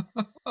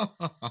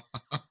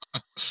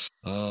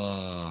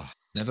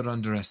 Never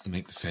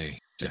underestimate the Fae,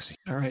 Jesse.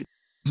 All right.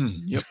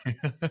 Yep.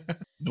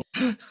 Nope.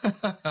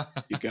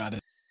 You got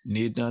it.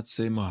 Need not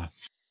say more.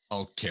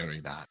 I'll carry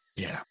that.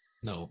 Yeah.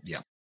 No,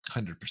 yeah.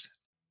 100%.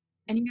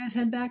 And you guys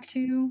head back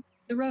to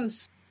the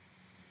Rose.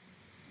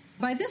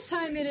 By this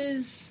time, it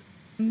is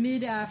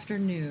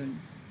mid-afternoon,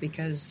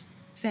 because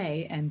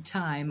Fae and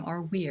time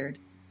are weird.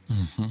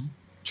 Mm-hmm.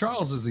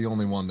 Charles is the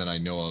only one that I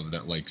know of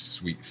that likes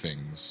sweet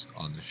things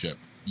on the ship.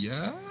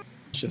 Yeah?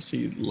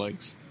 Jesse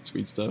likes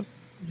sweet stuff.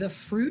 The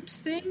fruit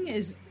thing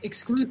is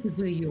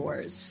exclusively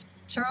yours.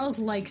 Charles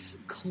likes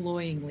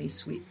cloyingly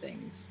sweet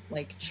things,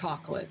 like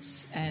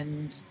chocolates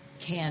and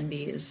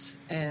candies,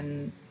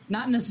 and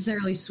not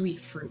necessarily sweet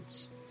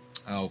fruits.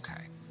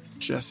 Okay.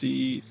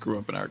 Jesse grew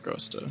up in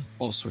Argosta.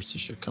 All sorts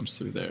of shit comes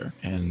through there.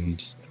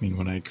 And, I mean,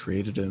 when I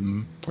created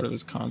him, part of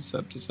his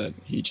concept is that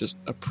he just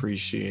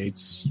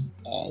appreciates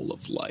all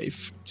of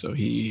life. So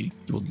he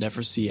will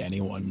never see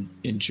anyone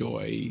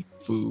enjoy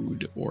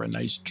food or a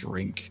nice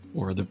drink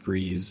or the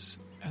breeze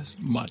as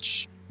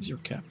much as your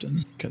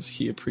captain, because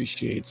he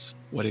appreciates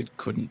what it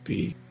couldn't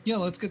be. Yeah,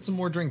 let's get some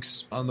more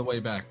drinks on the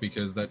way back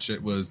because that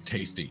shit was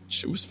tasty.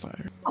 Shit was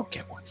fire. I'll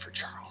get one for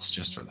Charles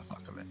just for the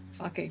fuck of it.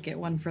 Fuck it, get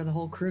one for the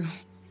whole crew.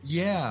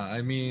 Yeah,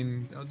 I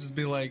mean, I'll just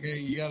be like, hey,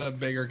 you got a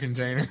bigger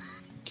container?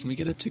 Can we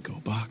get a to-go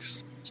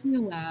box?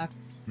 You laugh.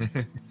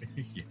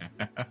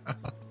 Yeah.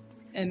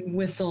 And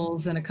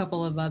Whistles and a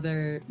couple of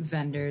other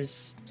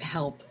vendors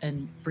help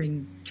and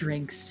bring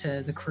drinks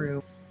to the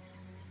crew.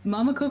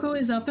 Mama Coco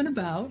is up and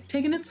about,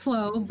 taking it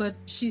slow, but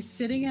she's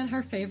sitting at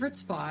her favorite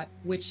spot,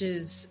 which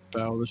is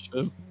Bow the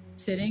ship.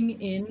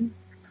 sitting in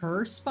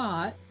her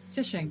spot,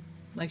 fishing,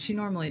 like she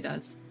normally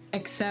does.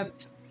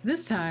 Except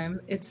this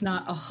time, it's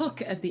not a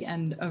hook at the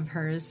end of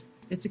hers,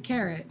 it's a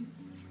carrot.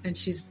 And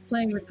she's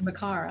playing with the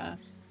Mucaro.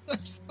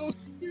 That's so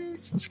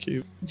cute. That's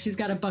cute. She's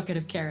got a bucket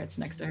of carrots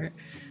next to her.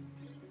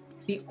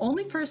 The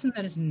only person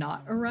that is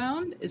not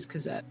around is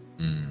Cosette.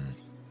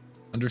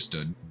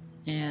 Understood.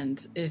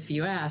 And if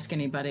you ask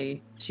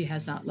anybody, she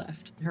has not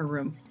left her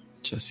room.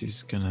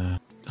 Jesse's gonna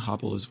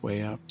hobble his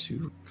way out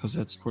to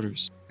Cosette's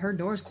quarters. Her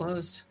door's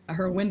closed.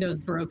 Her window's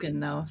broken,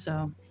 though,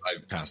 so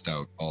I've passed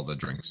out all the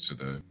drinks to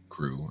the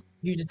crew.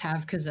 you just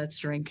have Cosette's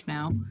drink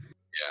now.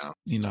 Yeah.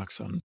 He knocks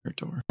on her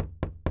door.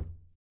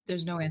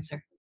 There's no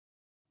answer.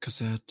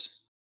 Cosette,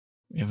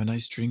 we have a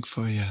nice drink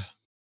for you.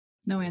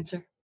 No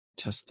answer.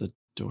 Test the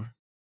door.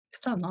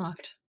 It's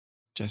unlocked.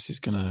 Jesse's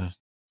gonna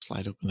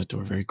slide open the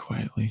door very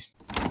quietly.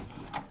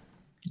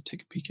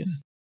 Take a peek in.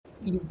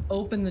 You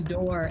open the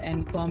door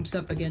and it bumps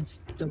up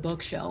against the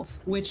bookshelf,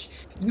 which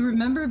you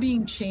remember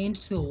being chained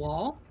to the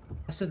wall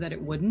so that it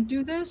wouldn't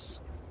do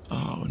this.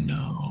 Oh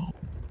no.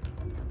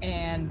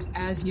 And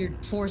as you're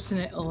forcing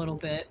it a little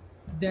bit,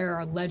 there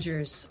are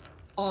ledgers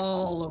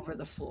all over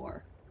the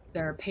floor.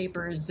 There are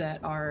papers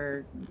that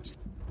are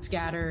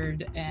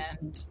scattered,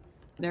 and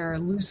there are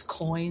loose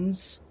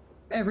coins.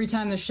 Every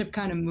time the ship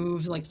kind of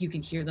moves, like you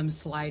can hear them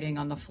sliding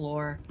on the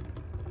floor.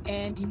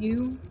 And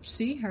you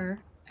see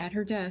her at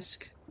her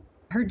desk.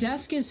 Her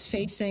desk is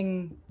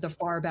facing the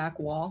far back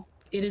wall.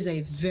 It is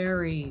a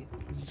very,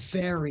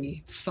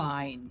 very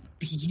fine,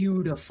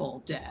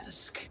 beautiful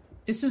desk.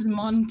 This is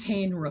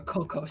Montaigne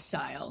Rococo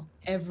style.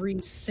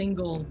 Every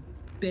single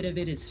bit of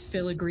it is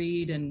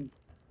filigreed and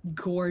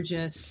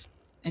gorgeous.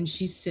 And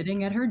she's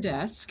sitting at her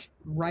desk,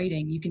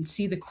 writing. You can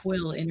see the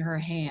quill in her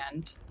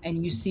hand,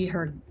 and you see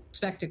her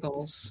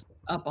spectacles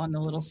up on the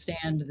little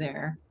stand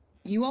there.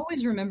 You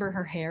always remember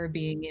her hair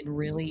being in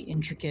really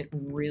intricate,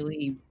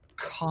 really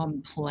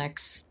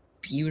complex,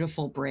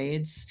 beautiful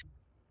braids.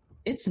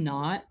 It's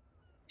not.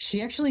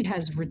 She actually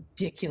has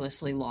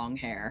ridiculously long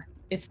hair.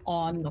 It's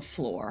on the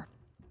floor.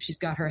 She's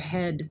got her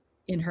head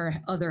in her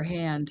other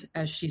hand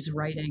as she's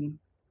writing.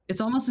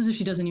 It's almost as if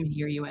she doesn't even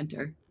hear you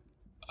enter.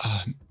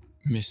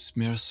 Miss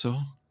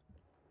Mirso?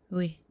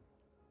 Oui.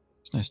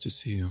 It's nice to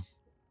see you.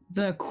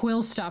 The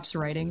quill stops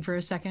writing for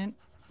a second,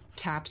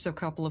 taps a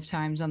couple of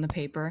times on the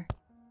paper.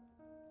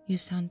 You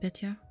sound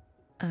better.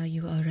 Are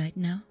you all right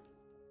now?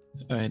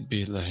 I'd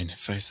be lying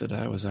if I said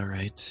I was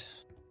alright.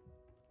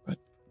 But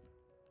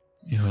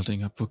you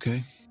holding up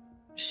okay?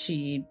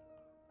 She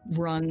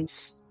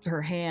runs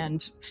her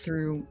hand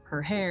through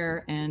her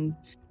hair and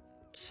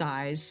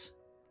sighs.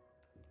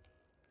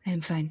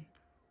 I'm fine.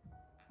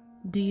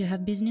 Do you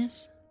have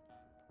business?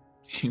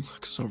 He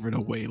looks over to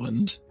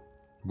Wayland.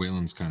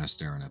 Waylon's kind of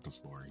staring at the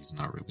floor. He's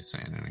not really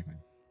saying anything.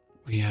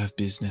 We have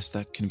business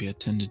that can be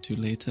attended to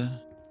later.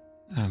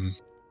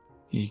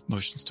 He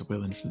motions to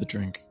Wayland for the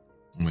drink.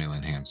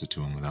 Waylon hands it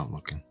to him without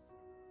looking.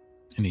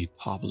 And he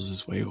hobbles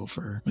his way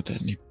over with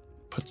it, and he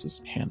puts his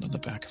hand on the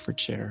back of her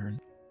chair and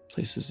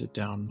places it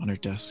down on her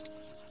desk.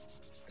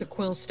 The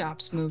quill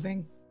stops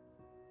moving.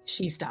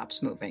 She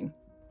stops moving.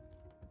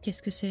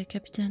 Qu'est-ce que c'est,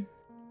 capitaine?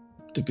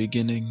 The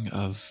beginning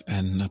of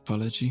an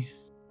apology.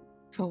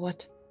 For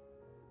what?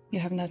 You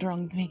have not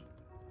wronged me.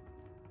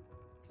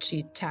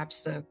 She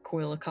taps the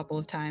quill a couple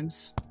of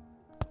times.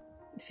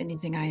 If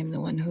anything, I am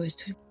the one who is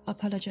to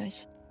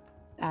apologize.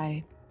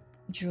 I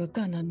drew a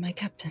gun on my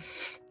captain.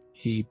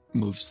 He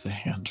moves the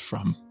hand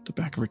from the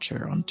back of her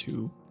chair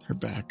onto her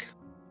back.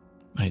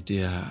 My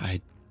dear,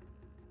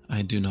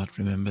 I do not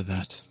remember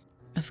that.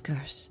 Of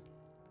course.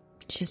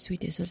 Je suis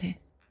désolé.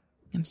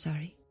 I'm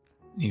sorry.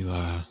 You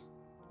are,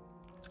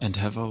 and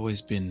have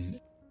always been,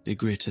 the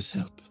greatest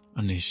help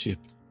on this ship.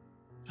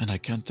 And I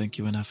can't thank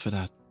you enough for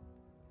that.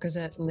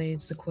 Cosette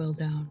lays the quill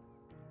down.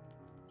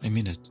 I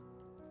mean it.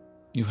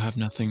 You have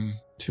nothing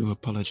to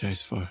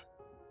apologize for.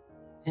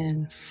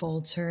 And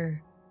folds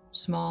her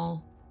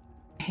small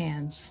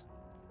hands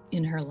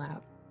in her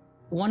lap.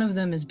 One of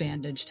them is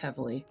bandaged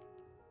heavily.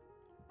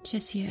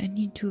 Jessie, I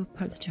need to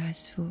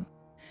apologize for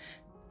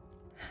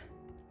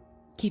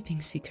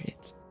keeping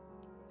secrets.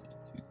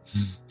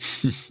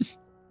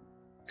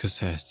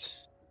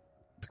 Cosette,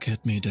 look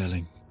at me,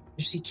 darling.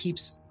 She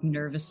keeps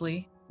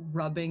nervously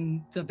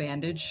rubbing the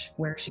bandage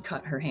where she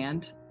cut her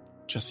hand.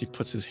 Jesse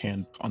puts his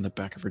hand on the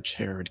back of her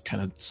chair and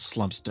kind of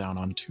slumps down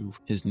onto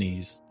his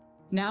knees.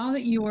 Now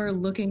that you are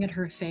looking at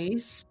her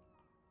face,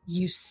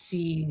 you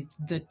see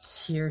the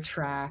tear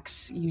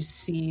tracks. You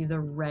see the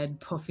red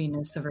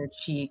puffiness of her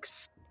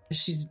cheeks.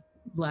 She's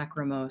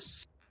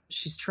lachrymose.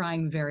 She's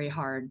trying very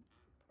hard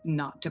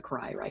not to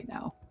cry right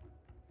now.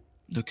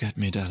 Look at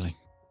me, darling.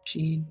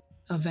 She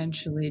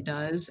eventually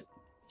does.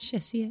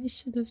 Jessie, I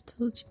should have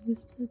told you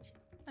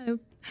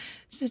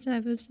that I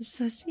was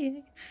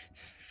associated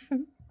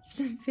from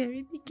the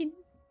very beginning.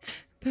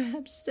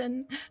 Perhaps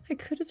then I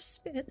could have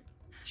spared.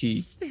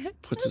 He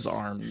puts his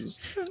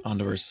arms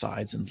onto her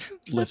sides and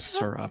lifts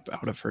her up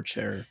out of her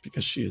chair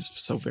because she is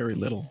so very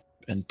little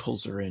and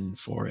pulls her in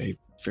for a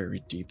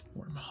very deep,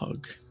 warm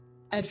hug.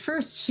 At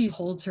first, she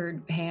holds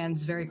her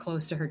hands very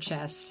close to her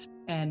chest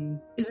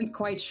and isn't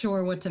quite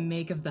sure what to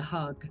make of the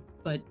hug,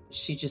 but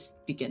she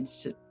just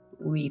begins to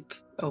weep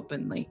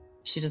openly.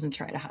 She doesn't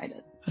try to hide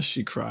it. As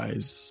she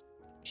cries,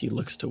 he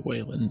looks to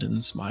Wayland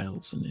and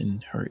smiles, and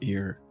in her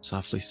ear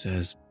softly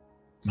says,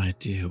 "My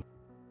dear,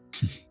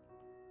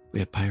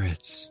 we are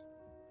pirates.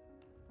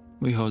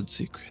 We hold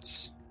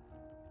secrets.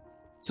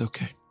 It's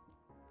okay."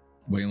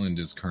 Wayland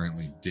is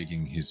currently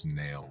digging his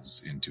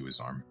nails into his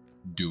arm,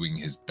 doing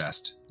his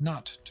best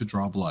not to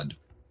draw blood.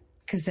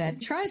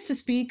 Cosette tries to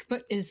speak,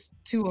 but is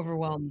too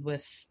overwhelmed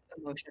with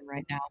emotion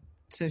right now,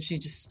 so she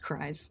just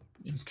cries.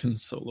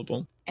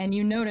 Inconsolable. And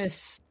you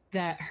notice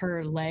that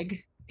her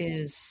leg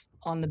is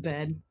on the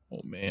bed.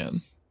 Oh,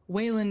 man.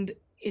 Wayland,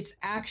 it's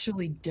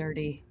actually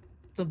dirty.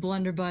 The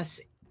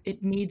blunderbuss,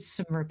 it needs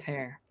some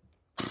repair.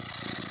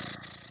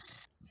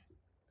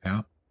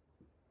 Yeah.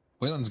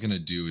 Waylon's going to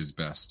do his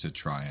best to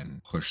try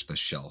and push the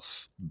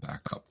shelf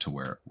back up to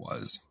where it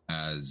was,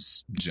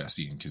 as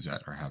Jesse and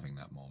Kazette are having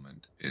that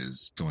moment,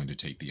 is going to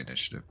take the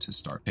initiative to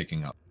start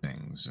picking up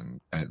things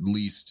and at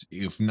least,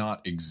 if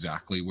not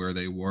exactly where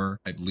they were,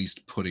 at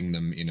least putting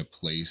them in a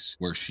place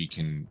where she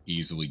can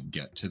easily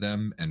get to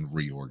them and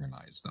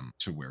reorganize them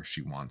to where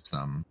she wants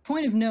them.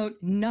 Point of note,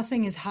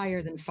 nothing is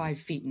higher than 5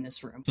 feet in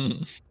this room.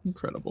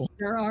 Incredible.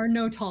 There are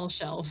no tall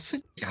shelves.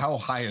 How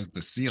high is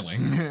the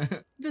ceiling?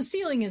 The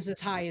ceiling is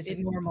as high as it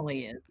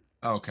normally is.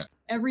 Okay.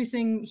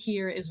 Everything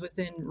here is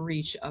within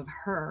reach of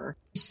her.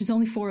 She's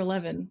only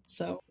 4'11",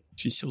 so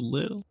She's so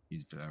little.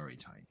 He's very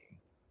tiny.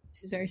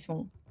 she's very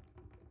small.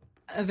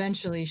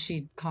 Eventually,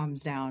 she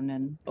calms down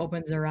and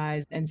opens her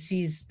eyes and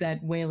sees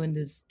that Wayland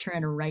is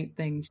trying to write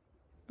things.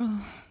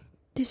 Oh,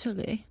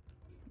 désolé.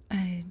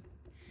 I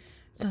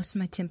lost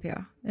my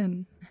temper,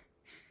 and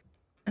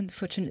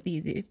unfortunately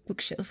the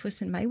bookshelf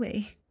was in my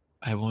way.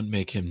 I won't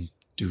make him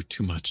do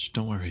too much.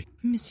 Don't worry.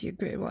 Monsieur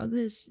Greywater,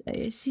 there's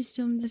a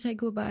system that I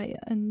go by,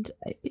 and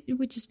it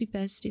would just be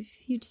best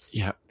if you just...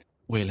 Yeah,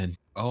 Waylon.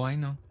 Oh, I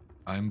know.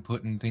 I'm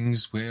putting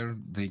things where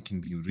they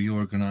can be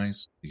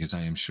reorganized because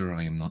I am sure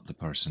I am not the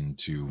person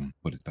to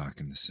put it back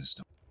in the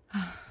system.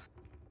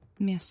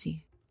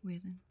 Merci,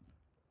 Waylon.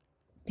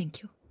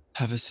 Thank you.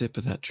 Have a sip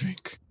of that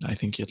drink. I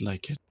think you'd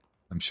like it.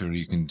 I'm sure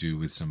you can do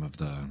with some of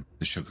the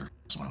sugar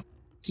as well.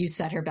 You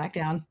set her back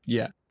down.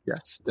 Yeah,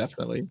 yes,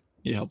 definitely.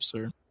 He helps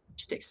her.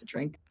 She takes the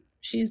drink.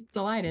 She's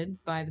delighted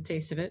by the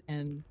taste of it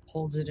and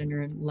holds it in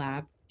her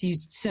lap. Do you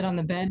sit on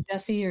the bed,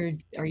 Jesse, or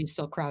are you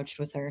still crouched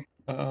with her?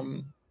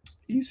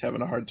 He's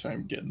having a hard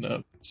time getting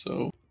up,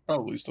 so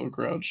probably still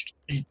crouched.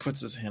 He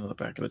puts his hand on the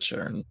back of the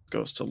chair and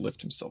goes to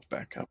lift himself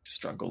back up.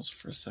 Struggles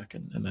for a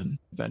second and then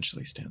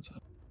eventually stands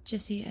up.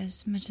 Jesse,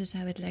 as much as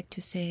I would like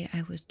to say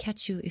I would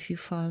catch you if you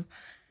fall,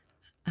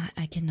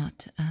 I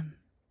cannot.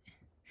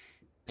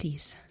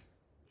 Please,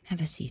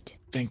 have a seat.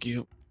 Thank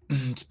you.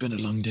 It's been a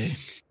long day.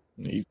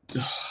 He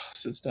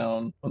sits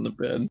down on the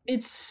bed.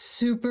 It's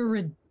super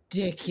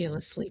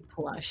ridiculously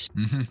plush.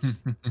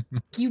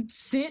 You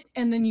sit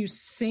and then you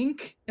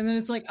sink, and then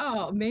it's like,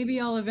 oh, maybe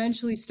I'll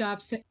eventually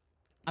stop.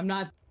 I'm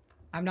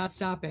not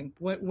stopping.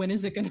 When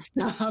is it going to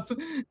stop?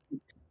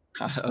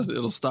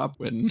 It'll stop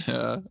when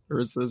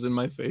Ursa's in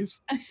my face.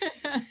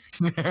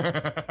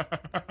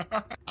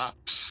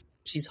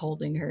 She's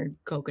holding her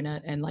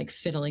coconut and like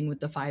fiddling with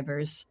the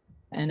fibers,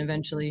 and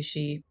eventually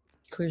she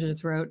clears her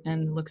throat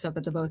and looks up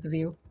at the both of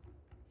you.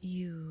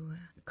 You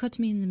caught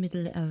me in the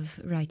middle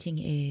of writing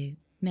a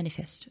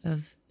manifest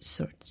of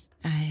sorts.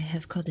 I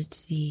have called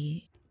it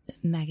the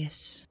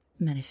Magus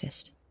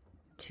Manifest,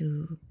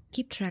 to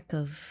keep track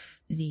of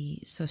the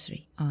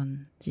sorcery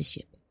on the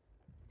ship.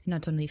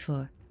 Not only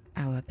for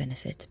our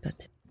benefit,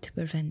 but to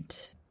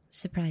prevent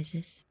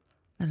surprises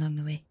along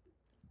the way.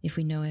 If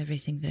we know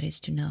everything there is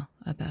to know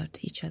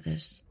about each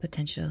other's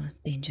potential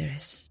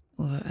dangerous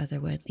or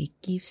otherworldly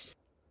gifts,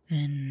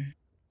 then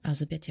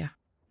all's a better.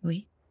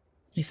 Oui?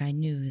 If I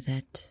knew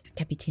that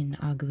Capitaine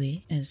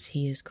Arguet, as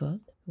he is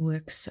called,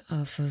 works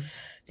off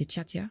of the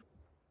chartier,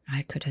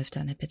 I could have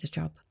done a better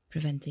job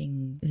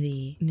preventing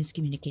the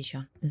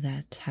miscommunication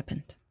that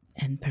happened,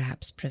 and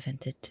perhaps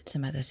prevented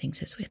some other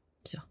things as well.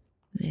 So,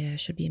 there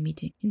should be a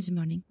meeting in the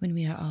morning when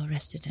we are all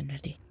rested and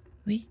ready.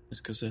 Oui? Miss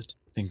Cosette,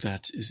 I think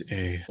that is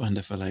a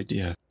wonderful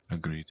idea.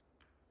 Agreed.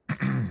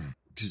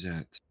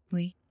 Cosette,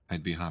 Oui?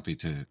 I'd be happy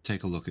to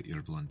take a look at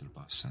your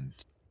blunderbuss and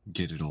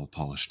get it all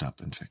polished up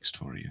and fixed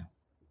for you.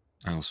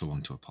 I also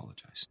want to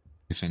apologize.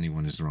 If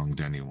anyone has wronged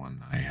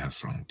anyone, I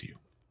have wronged you.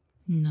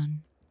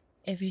 None.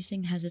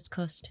 Everything has its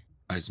cost.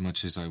 As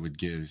much as I would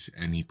give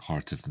any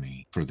part of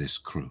me for this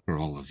crew, for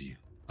all of you,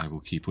 I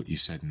will keep what you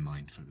said in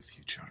mind for the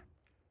future.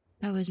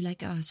 Powers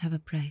like ours have a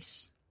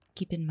price.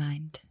 Keep in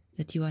mind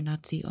that you are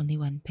not the only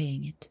one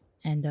paying it.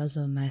 And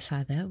although my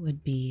father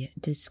would be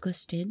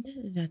disgusted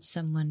that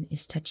someone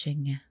is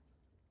touching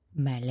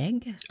my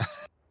leg...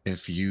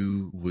 If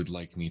you would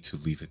like me to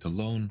leave it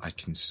alone, I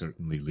can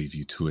certainly leave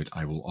you to it.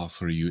 I will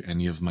offer you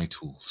any of my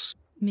tools.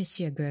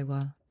 Monsieur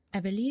Greywall, I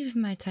believe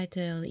my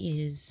title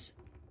is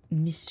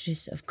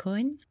Mistress of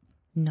Coin,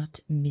 not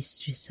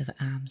Mistress of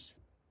Arms.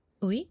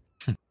 Oui?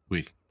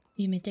 Oui.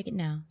 You may take it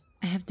now.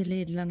 I have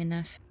delayed long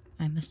enough.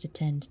 I must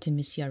attend to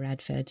Monsieur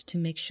Radford to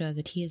make sure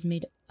that he has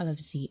made all of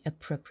the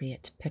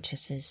appropriate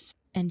purchases,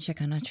 and check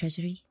on our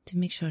treasury to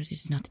make sure it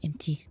is not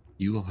empty.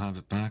 You will have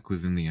it back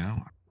within the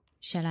hour.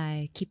 Shall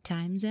I keep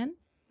time then?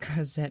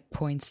 Cosette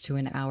points to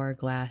an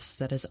hourglass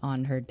that is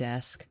on her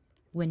desk.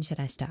 When should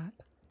I start?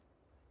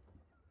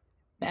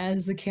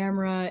 As the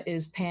camera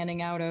is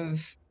panning out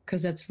of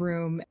Cosette's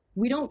room,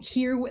 we don't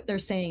hear what they're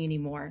saying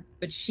anymore,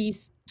 but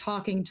she's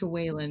talking to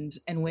Wayland,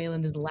 and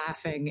Wayland is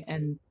laughing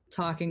and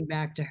talking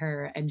back to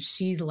her, and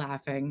she's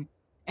laughing,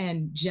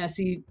 and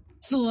Jesse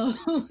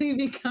slowly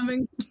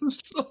becoming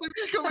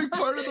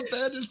part of the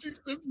bed as he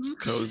sips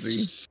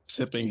Cozy,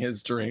 sipping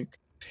his drink,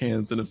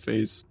 hands in a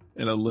face,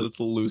 and a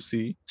little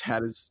Lucy. His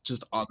hat is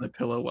just on the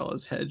pillow while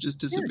his head just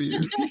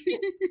disappears.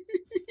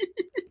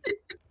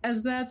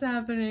 As that's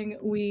happening,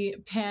 we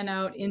pan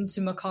out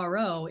into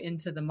Mucaro,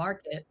 into the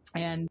market,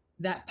 and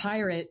that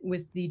pirate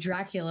with the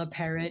Dracula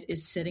parrot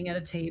is sitting at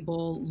a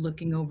table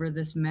looking over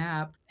this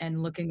map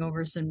and looking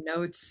over some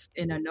notes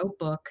in a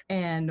notebook.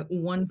 And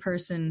one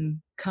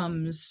person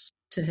comes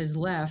to his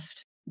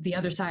left, the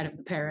other side of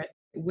the parrot,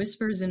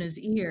 whispers in his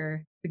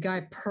ear. The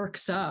guy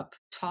perks up,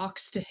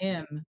 talks to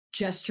him,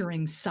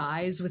 gesturing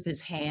size with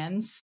his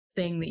hands,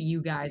 thing that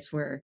you guys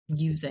were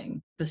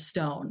using, the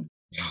stone.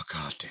 Oh,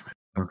 God damn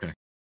it. Okay.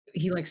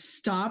 He like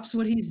stops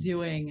what he's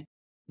doing,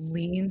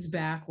 leans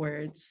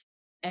backwards,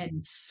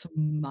 and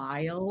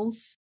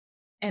smiles.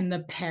 And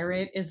the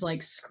parrot is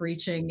like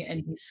screeching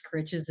and he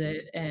scritches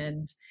it.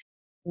 And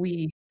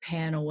we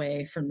pan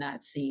away from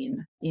that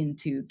scene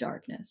into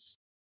darkness.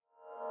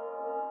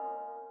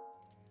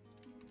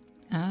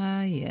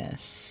 Ah,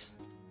 yes.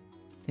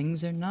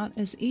 Things are not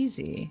as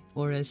easy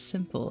or as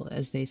simple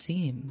as they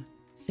seem.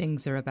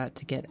 Things are about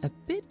to get a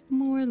bit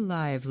more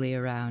lively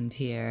around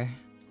here,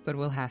 but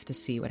we'll have to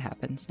see what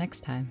happens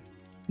next time.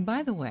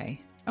 By the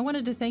way, I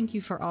wanted to thank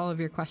you for all of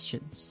your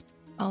questions.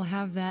 I'll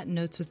have that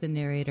Notes with the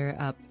Narrator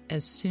up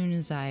as soon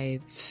as I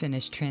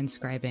finish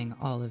transcribing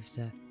all of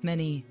the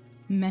many,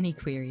 many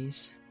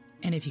queries.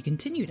 And if you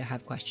continue to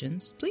have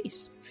questions,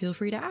 please feel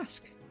free to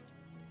ask.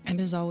 And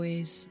as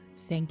always,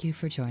 thank you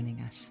for joining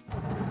us.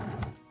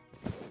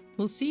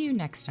 We'll see you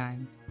next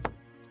time.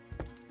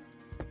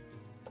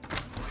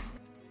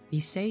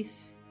 Be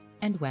safe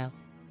and well.